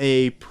from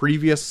a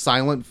previous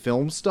silent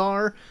film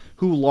star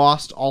who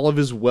lost all of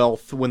his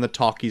wealth when the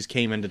talkies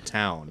came into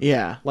town.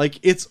 Yeah. Like,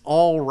 it's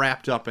all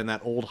wrapped up in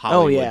that old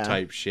Hollywood yeah.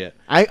 type shit.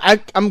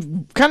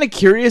 I'm kind of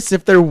curious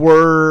if there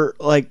were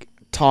like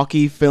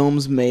talkie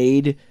films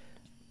made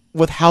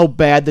with how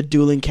bad the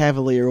Dueling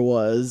Cavalier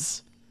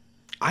was.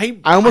 I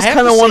almost have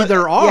kind of to say want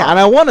there are. Yeah, and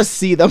I want to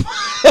see them.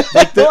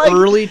 Like the Like,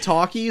 early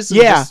talkies,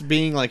 and Yeah. just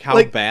being like how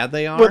Like, bad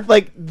they are. with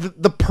like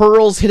the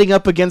pearls hitting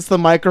up against the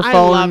microphone.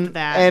 I loved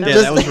that. And Yeah,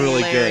 just, that was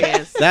really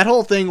hilarious. good. That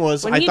whole thing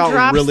was, When I he thought,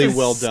 drops really the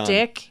well done.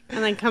 stick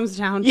and then comes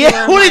down to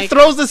yeah, her, when I'm he like,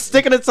 throws the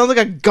stick and it sounds like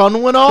a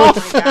gun went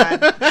off. oh my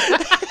God.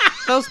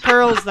 Those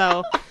pearls,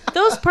 though.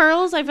 Those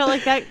pearls, I felt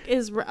like that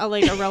is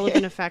like a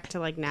relevant effect to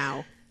like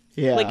now.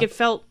 Yeah. Like it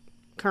felt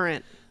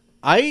current.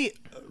 I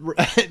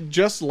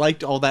just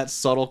liked all that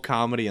subtle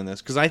comedy in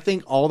this because I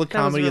think all the That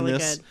was comedy really in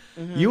this,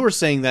 good. you were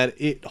saying that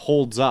it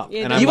holds up, It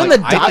and does. I'm Even like,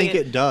 the I di- think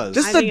it does.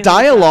 Just I the think it holds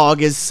up.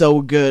 dialogue is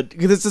so good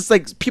because it's just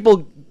like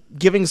people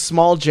giving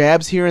small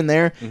jabs here and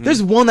there.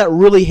 There's one that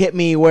really hit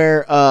me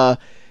where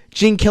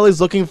Gene Kelly's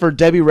looking for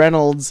Debbie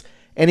Reynolds,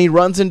 and he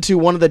runs into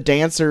one of the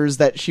dancers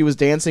that she was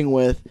dancing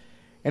with,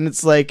 and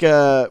it's like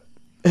it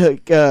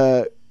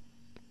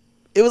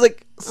was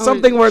like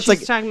something where it's she's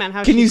like, talking about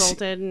how can she you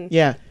bolted. And...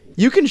 yeah,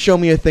 you can show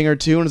me a thing or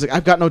two, and it's like,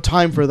 I've got no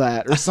time for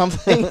that, or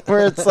something.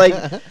 Where it's like,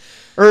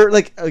 or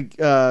like,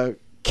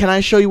 can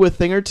I show you a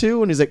thing or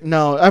two? And he's like,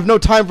 no, I have no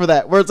time for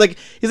that. Where it's like,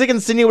 he's like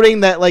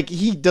insinuating that like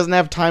he doesn't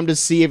have time to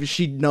see if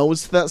she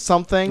knows that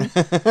something.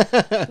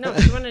 No,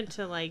 she wanted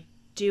to like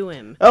do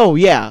him. Oh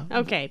yeah.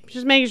 Okay,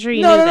 just making sure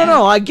you No, knew no, that. no,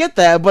 no. I get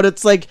that, but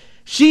it's like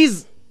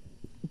she's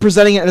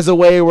presenting it as a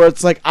way where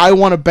it's like, I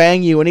want to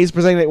bang you, and he's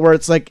presenting it where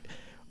it's like,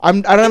 I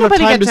don't have enough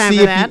Nobody time got to time see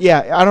for if that. you,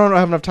 yeah, I don't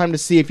have enough time to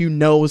see if you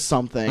know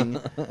something.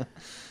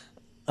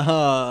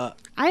 I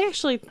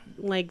actually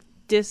like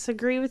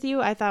disagree with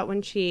you. I thought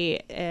when she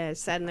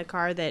said in the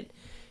car that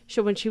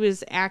when she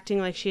was acting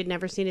like she had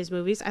never seen his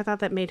movies, I thought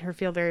that made her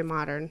feel very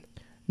modern.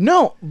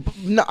 No,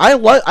 I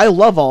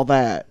love all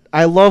that.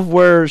 I love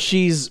where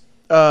she's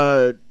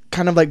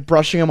kind of like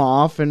brushing him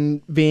off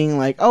and being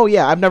like, "Oh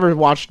yeah, I've never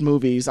watched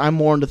movies. I'm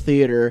more into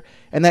theater,"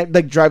 and that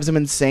like drives him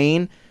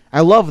insane. I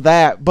love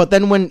that. But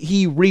then when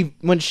she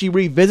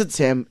revisits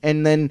him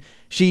and then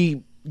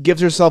she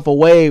gives herself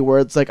away, where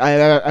it's like,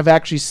 I've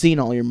actually seen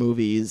all your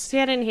movies. See,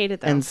 I didn't hate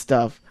it though. And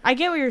stuff. I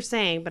get what you're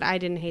saying, but I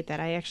didn't hate that.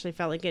 I actually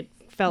felt like it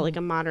felt like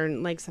a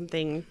modern, like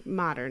something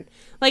modern.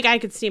 Like I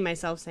could see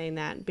myself saying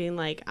that, being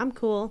like, I'm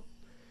cool.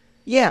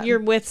 Yeah. You're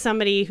with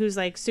somebody who's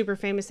like super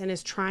famous and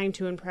is trying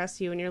to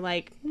impress you, and you're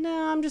like, no,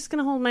 I'm just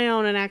gonna hold my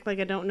own and act like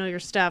I don't know your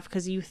stuff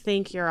because you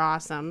think you're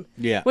awesome.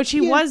 Yeah. Which he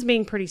was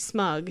being pretty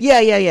smug. Yeah.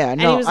 No,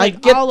 And he was like I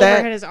get all that.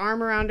 over, had his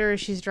arm around her as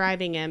she's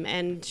driving him,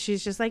 and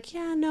she's just like,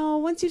 yeah, no,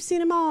 once you've seen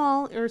them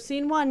all, or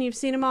seen one, you've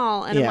seen them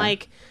all. And I'm Yeah.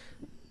 like,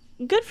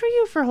 good for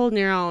you for holding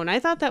your own. I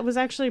thought that was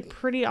actually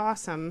pretty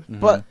awesome.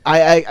 But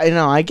I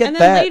know, I get And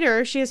then that.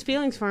 later, she has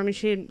feelings for him, and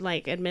she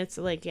like admits,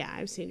 like, yeah,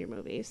 I've seen your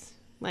movies.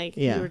 Like,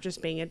 Yeah. you were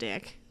just being a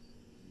dick.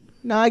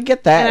 No, I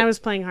get that. And I was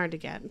playing hard to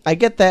get. I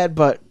get that,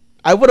 but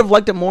I would have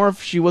liked it more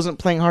if she wasn't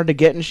playing hard to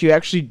get and she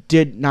actually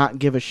did not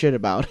give a shit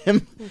about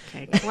him.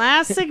 Okay,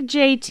 classic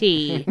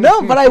JT.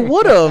 No, but I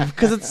would have,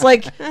 because it's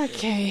like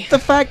Okay. the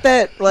fact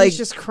that like, He's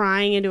just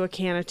crying into a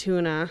can of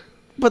tuna.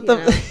 but You the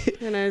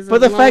know, in his but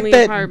the fact lonely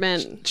that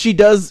apartment. she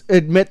does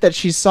admit that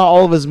she saw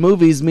all of his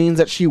movies means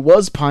that she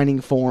was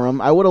pining for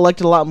him. I would have liked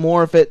it a lot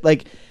more if it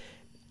like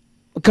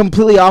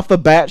completely off the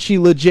bat she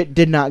legit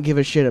did not give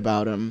a shit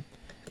about him,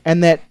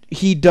 and that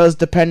he does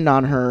depend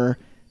on her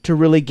to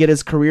really get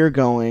his career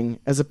going,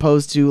 as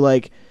opposed to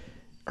like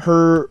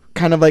her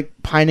kind of like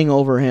pining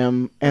over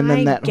him and then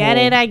I that get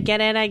whole... it. I get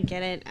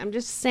it. I'm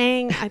just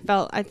saying. I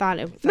thought it.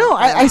 Felt No,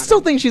 very I still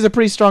modern. think she's a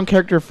pretty strong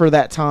character for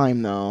that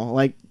time, though.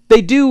 Like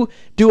they do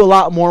a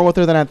lot more with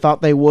her than I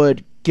thought they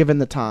would, given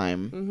the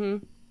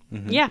time.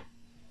 Yeah.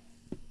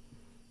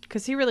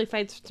 Because he really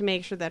fights to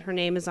make sure that her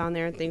name is on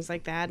there and things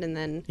like that. And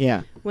then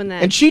Yeah, when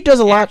that and she does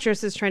a lot.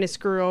 actress is trying to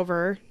screw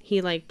over, he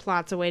like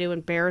plots a way to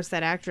embarrass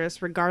that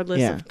actress,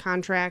 regardless Yeah. of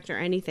contract or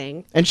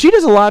anything. And she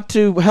does a lot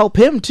to help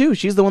him too.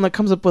 She's the one that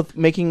comes up with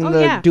making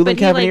the Doolin but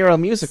he, like, Cavanero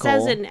musical.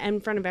 says it in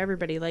front of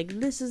everybody, like,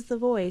 this is the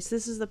voice,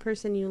 this is the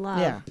person you love.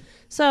 Yeah.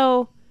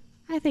 So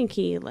I think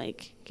he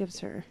like gives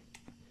her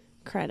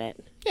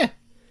credit. Yeah.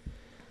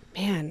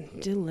 Man,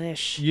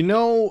 delish. You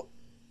know,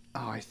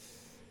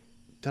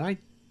 did I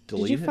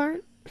delete Did you it?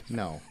 fart?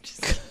 No.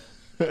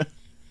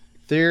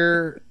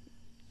 There.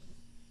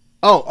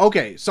 Oh,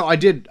 okay. So I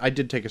did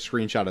take a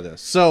screenshot of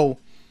this. So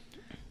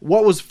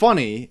what was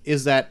funny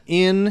is that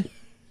in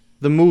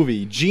the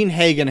movie, Jean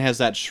Hagen has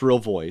that shrill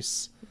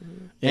voice,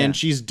 and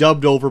she's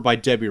dubbed over by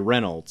Debbie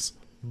Reynolds.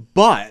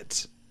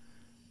 But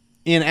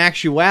in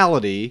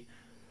actuality,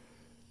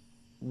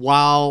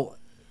 while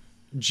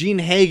Jean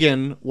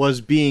Hagen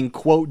was being,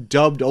 quote,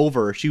 dubbed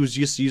over, she was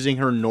just using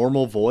her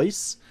normal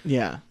voice.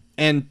 Yeah.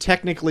 And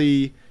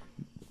technically,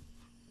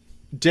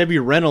 Debbie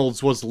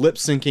Reynolds was lip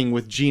syncing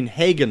with Jean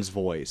Hagen's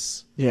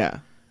voice. Yeah.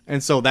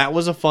 And so that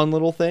was a fun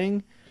little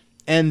thing.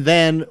 And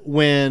then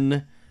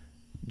when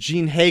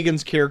Jean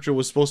Hagen's character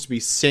was supposed to be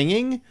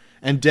singing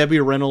and Debbie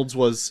Reynolds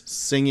was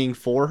singing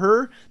for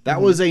her,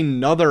 that was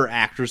another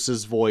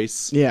actress's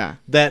voice. Yeah.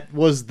 That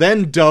was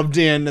then dubbed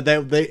in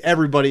that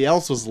everybody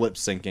else was lip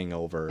syncing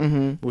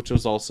over, which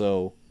was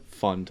also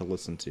fun to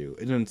listen to.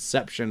 An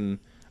inception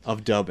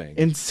of dubbing.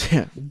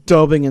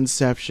 Dubbing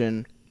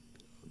Inception.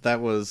 That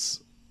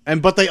was,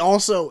 but they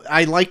also,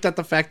 I liked that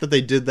the fact that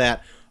they did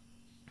that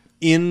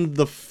in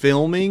the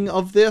filming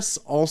of this,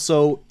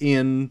 also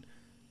in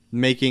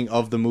making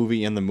of the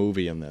movie in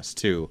this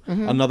too.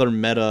 Another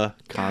meta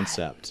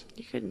concept.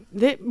 You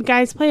could,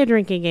 guys, play a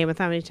drinking game with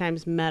how many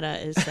times meta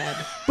is said.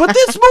 But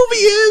this movie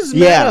is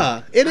meta.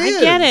 Yeah. It is.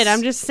 I get it.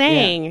 I'm just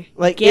saying.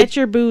 Like, Get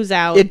your booze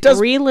out. It does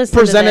re-listen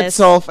present to this,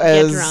 itself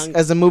get drunk.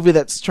 as a movie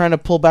that's trying to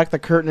pull back the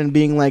curtain and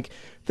being like,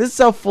 this is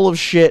how full of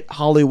shit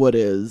Hollywood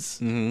is.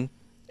 Mm-hmm.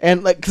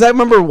 And like, because I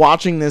remember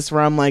watching this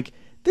where I'm like,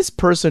 this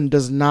person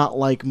does not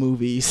like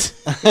movies.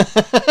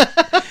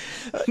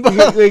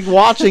 like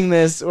watching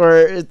this,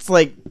 where it's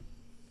like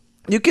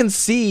you can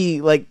see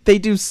like they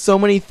do so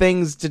many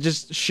things to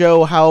just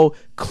show how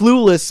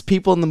clueless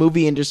people in the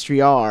movie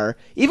industry are.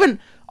 Even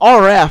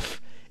RF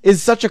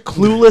is such a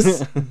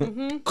clueless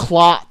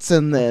klotz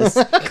in this.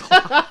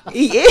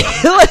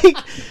 Like,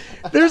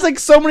 there's like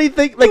so many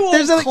things. Like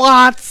there's like,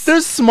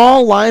 there's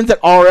small lines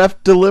that RF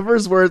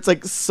delivers where it's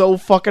like so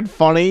fucking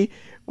funny.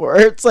 Where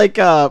it's like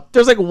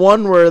there's like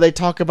one where they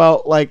talk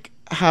about like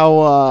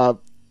how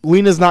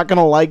Lena's not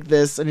gonna like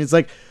this, and he's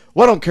like,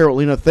 "Well, I don't care what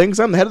Lena thinks.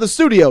 I'm the head of the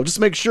studio. Just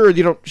make sure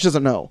she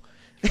doesn't know."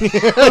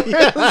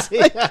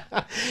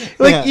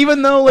 like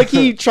even though like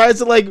he tries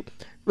to like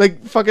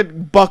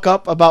fucking buck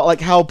up about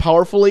like how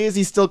powerful he is,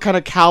 he still kind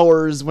of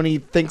cowers when he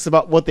thinks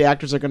about how the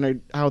actors are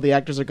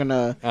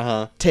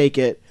gonna take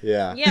it.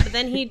 Yeah. Yeah, but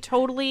then he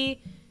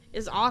totally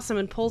is awesome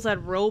and pulls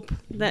that rope.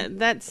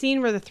 That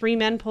scene where the three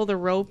men pull the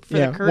rope for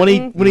the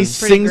curtain. When he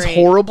sings great.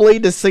 horribly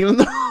to sing in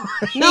the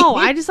rain. No,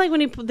 I just like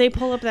when they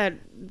pull up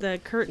the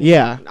curtain.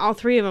 Yeah. All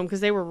three of them, because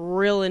they were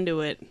real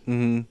into it.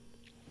 Mm-hmm.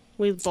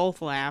 We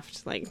both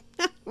laughed. Like,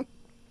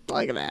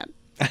 look at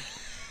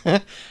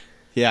that.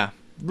 Yeah.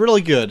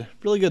 Really good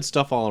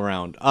stuff all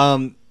around.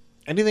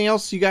 Anything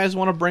else you guys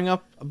want to bring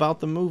up about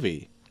the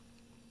movie?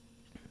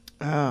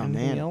 Oh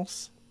Anything man,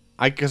 else?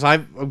 Because I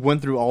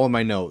went through all of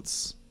my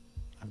notes.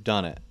 I've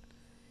done it.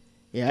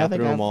 yeah, Got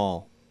through them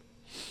all.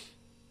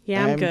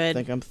 Yeah, I'm good. I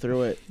think I'm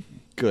through it.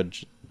 Good.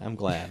 I'm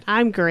glad.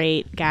 I'm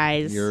great,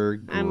 guys. You're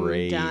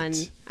great. I'm done.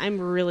 I'm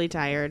really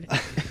tired.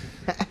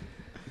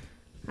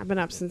 I've been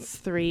up since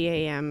 3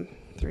 a.m.,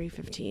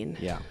 3:15.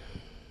 Yeah.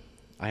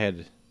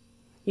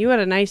 You had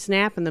a nice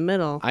nap in the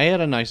middle. I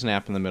had a nice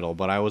nap in the middle,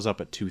 but I was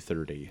up at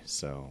 2:30,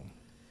 so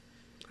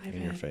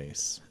in your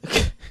face.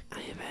 I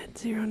have had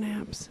 0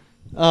 naps.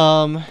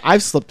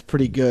 I've slept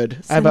pretty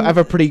good. I have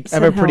a pretty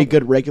help.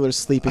 good regular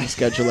sleeping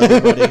schedule.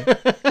 Everybody,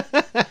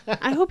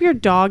 I hope your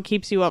dog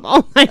keeps you up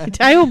all night.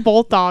 I hope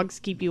both dogs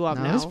keep you up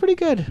now. it's pretty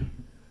good.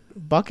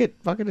 Bucket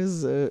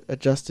is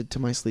adjusted to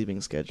my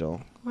sleeping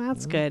schedule. Well,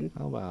 that's good.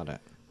 How about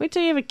it? Wait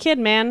till you have a kid,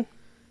 man.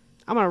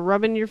 I'm gonna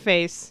rub in your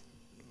face.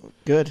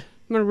 Good.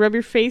 I'm gonna rub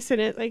your face in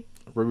it, like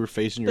Rub your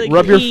face in your Like-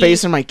 Rub your he-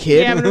 face in my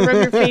kid. yeah. I'm gonna rub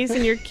your face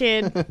in your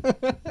kid.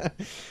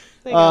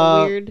 Like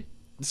all weird.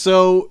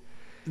 So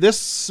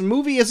this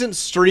movie isn't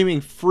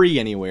streaming free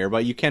anywhere,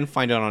 but you can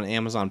find it on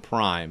Amazon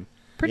Prime.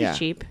 Pretty yeah.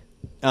 cheap.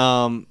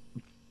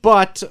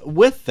 But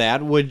with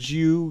that, would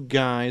you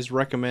guys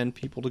recommend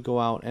people to go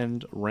out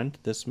and rent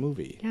this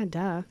movie? Yeah,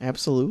 duh.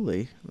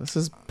 Absolutely. This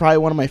is probably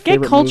one of my Get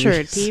favorite cultured,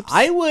 movies. peeps.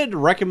 I would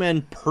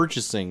recommend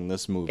purchasing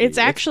this movie. It's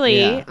actually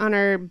yeah. on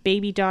our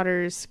baby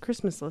daughter's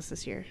Christmas list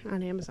this year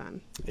on Amazon.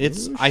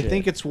 I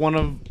think it's one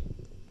of.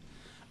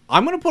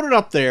 I'm gonna put it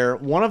up there.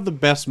 One of the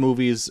best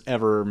movies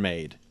ever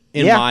made,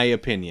 in Yeah. my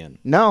opinion.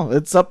 No,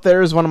 it's up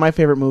there as one of my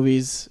favorite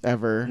movies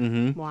ever.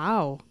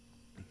 Wow.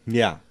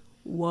 Yeah.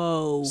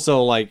 Whoa.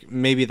 So like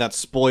maybe that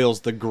spoils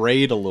the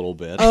grade a little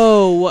bit.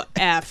 Oh,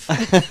 F.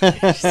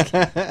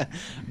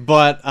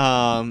 But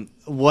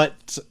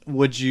what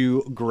would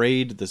you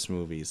grade this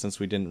movie? Since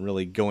we didn't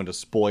really go into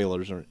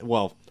spoilers,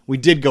 we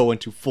did go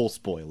into full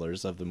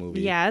spoilers of the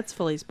movie. Yeah, it's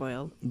fully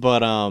spoiled.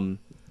 But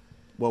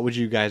what would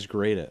you guys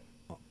grade it?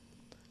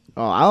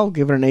 Oh, I'll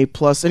give it an A+,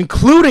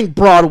 including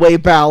Broadway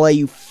ballet,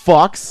 you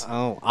fucks.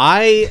 Oh,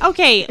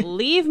 Okay,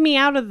 leave me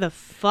out of the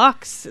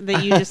fucks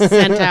that you just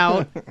sent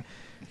out.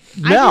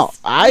 No,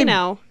 I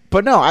know.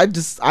 But no,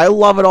 I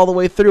love it all the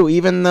way through,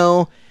 even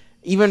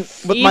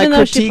with my Even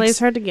though she plays critiques.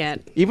 hard to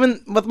get.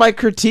 Even with my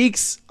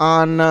critiques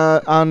on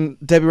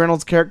Debbie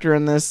Reynolds' character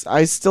in this,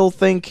 I still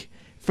think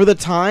for the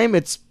time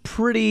it's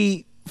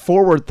pretty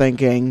forward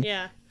thinking.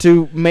 Yeah.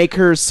 To make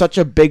her such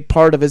a big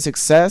part of his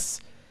success.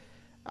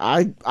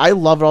 I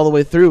love it all the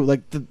way through.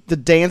 Like the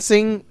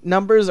dancing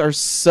numbers are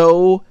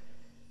so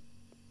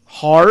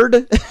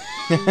hard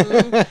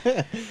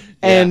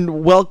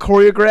and well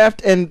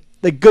choreographed, and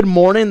the Good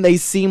Morning, they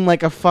seem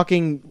like a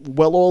fucking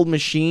well-oiled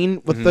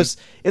machine with this.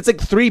 It's like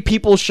three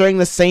people sharing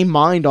the same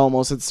mind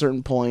almost at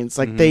certain points.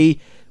 Like they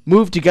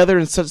move together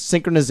in such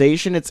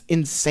synchronization. It's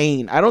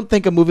insane. I don't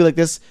think a movie like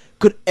this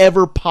could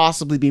ever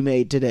possibly be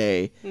made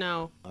today.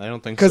 No. I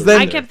don't think 'Cause so.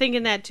 then- I kept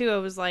thinking that too. I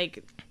was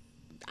like,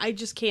 I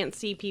just can't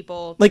see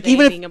people Like today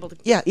even being able to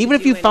even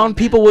if do you it found like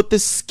people that. with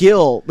this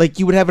skill, like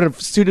you would have a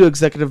studio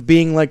executive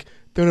being like,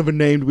 they don't have a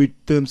name to be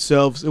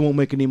themselves, it won't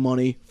make any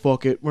money,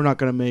 fuck it, we're not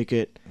gonna make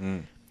it.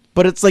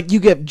 But it's like you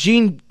get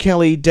Gene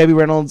Kelly, Debbie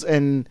Reynolds,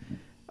 and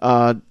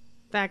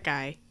that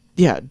guy,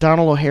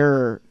 Donald O'Hare,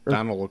 or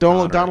Donald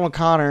O'Connor. Donald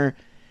O'Connor.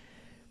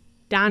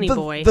 Donnie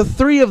Boy. The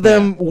three of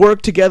them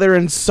work together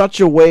in such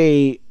a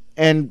way,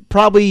 and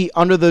probably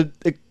under the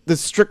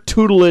strict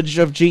tutelage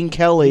of Gene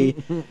Kelly,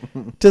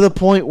 to the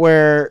point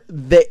where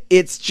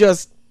it's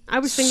just I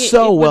was thinking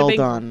so it would well have been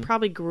done.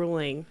 probably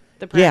grueling,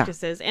 the Yeah.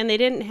 practices, and they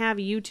didn't have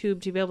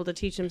YouTube to be able to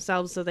teach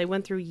themselves, so they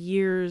went through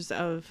years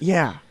of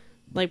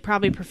like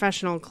probably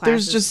professional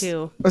classes There's just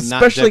too. Not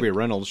especially Debbie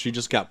Reynolds. She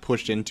just got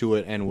pushed into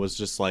it and was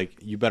just like,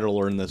 "You better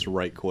learn this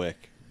right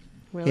quick."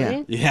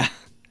 Really? Yeah.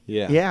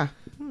 Yeah. Yeah.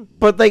 yeah.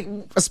 But like,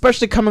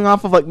 especially coming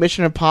off of like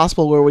Mission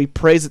Impossible, where we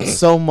praise it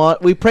so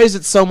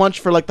much,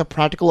 for like the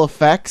practical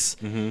effects,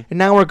 and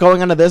now we're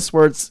going onto this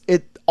where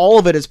all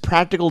of it is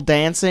practical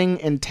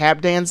dancing and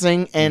tap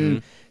dancing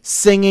and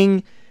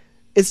singing.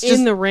 It's just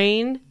In the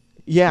rain.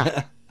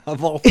 yeah.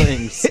 Of all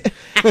things.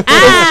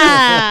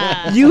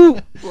 You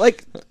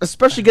like,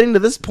 especially getting to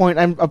this point,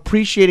 I'm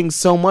appreciating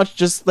so much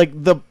just like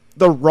the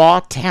raw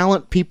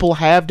talent people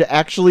have to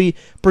actually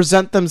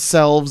present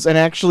themselves and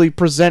actually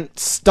present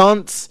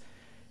stunts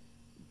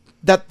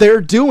that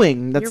they're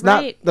doing. That's You're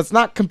right.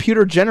 not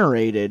computer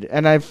generated,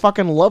 and I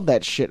fucking love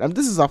that shit.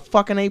 This is a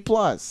fucking A+.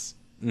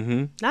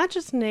 Not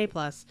just an A+.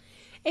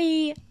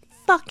 A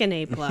fucking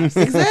A+.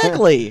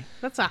 Exactly.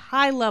 That's a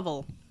high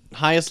level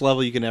Highest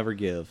level you can ever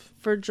give.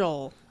 for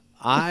Joel.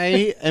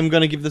 I am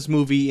going to give this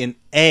movie an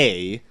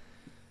A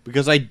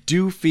because I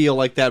do feel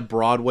like that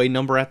Broadway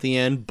number at the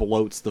end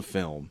bloats the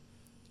film.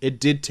 It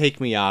did take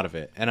me out of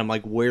it, and I'm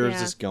like, where is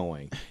this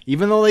going?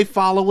 Even though they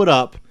follow it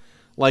up,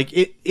 like,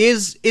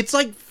 it's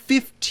like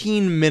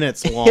 15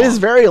 minutes long. It is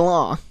very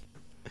long.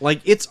 Like,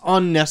 it's I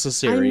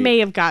unnecessary. may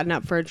have gotten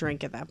up for a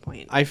drink at that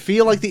point. I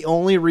feel like the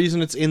only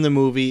reason it's in the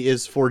movie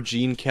is for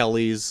Gene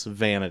Kelly's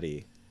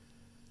vanity.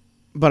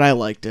 But I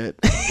liked it.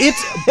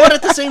 But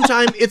at the same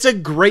time, it's a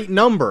great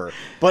number,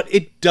 but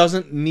it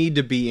doesn't need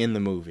to be in the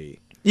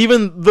movie.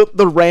 Even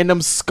the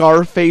random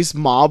Scarface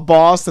mob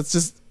boss that's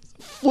just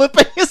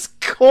flipping his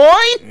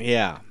coin.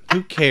 Yeah,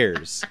 who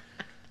cares?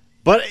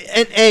 But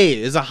an A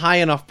is a high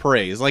enough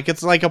praise. Like,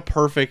 it's like a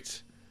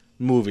perfect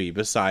movie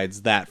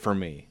besides that for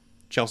me.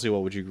 Chelsea,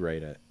 what would you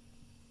grade it?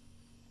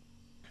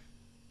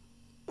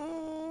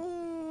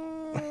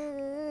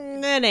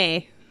 An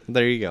A.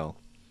 There you go.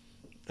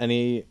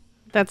 Any...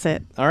 That's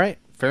it. All right,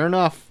 fair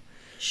enough.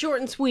 Short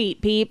and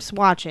sweet, peeps.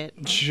 Watch it.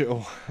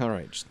 All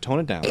right, just tone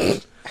it down.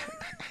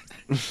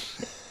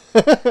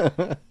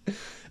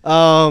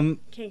 Can't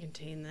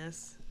contain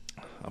this.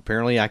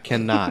 Apparently I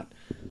cannot.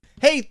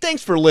 Hey,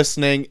 thanks for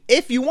listening.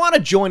 If you want to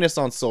join us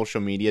on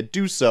social media,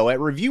 do so at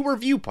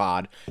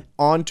ReviewReviewPod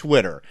on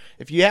Twitter.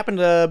 If you happen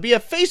to be a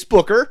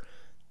Facebooker,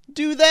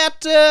 do that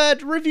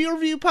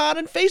ReviewReviewPod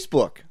on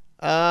Facebook.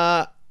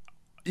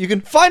 You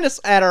can find us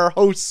at our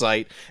host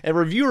site at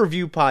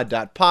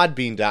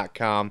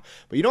reviewreviewpod.podbean.com,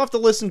 but you don't have to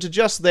listen to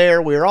just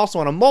there. We are also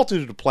on a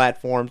multitude of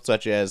platforms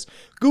such as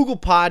Google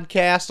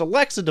Podcasts,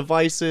 Alexa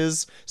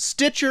devices,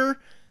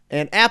 Stitcher,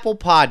 and Apple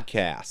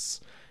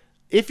Podcasts.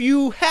 If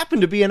you happen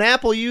to be an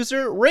Apple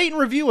user, rate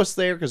and review us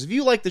there, because if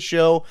you like the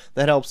show,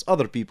 that helps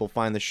other people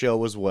find the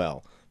show as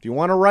well. If you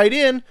want to write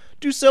in,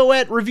 do so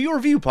at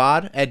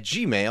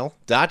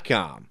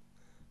reviewreviewpod@gmail.com.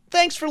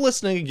 Thanks for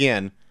listening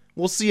again.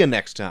 We'll see you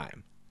next time.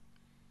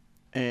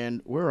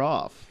 And we're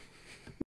off.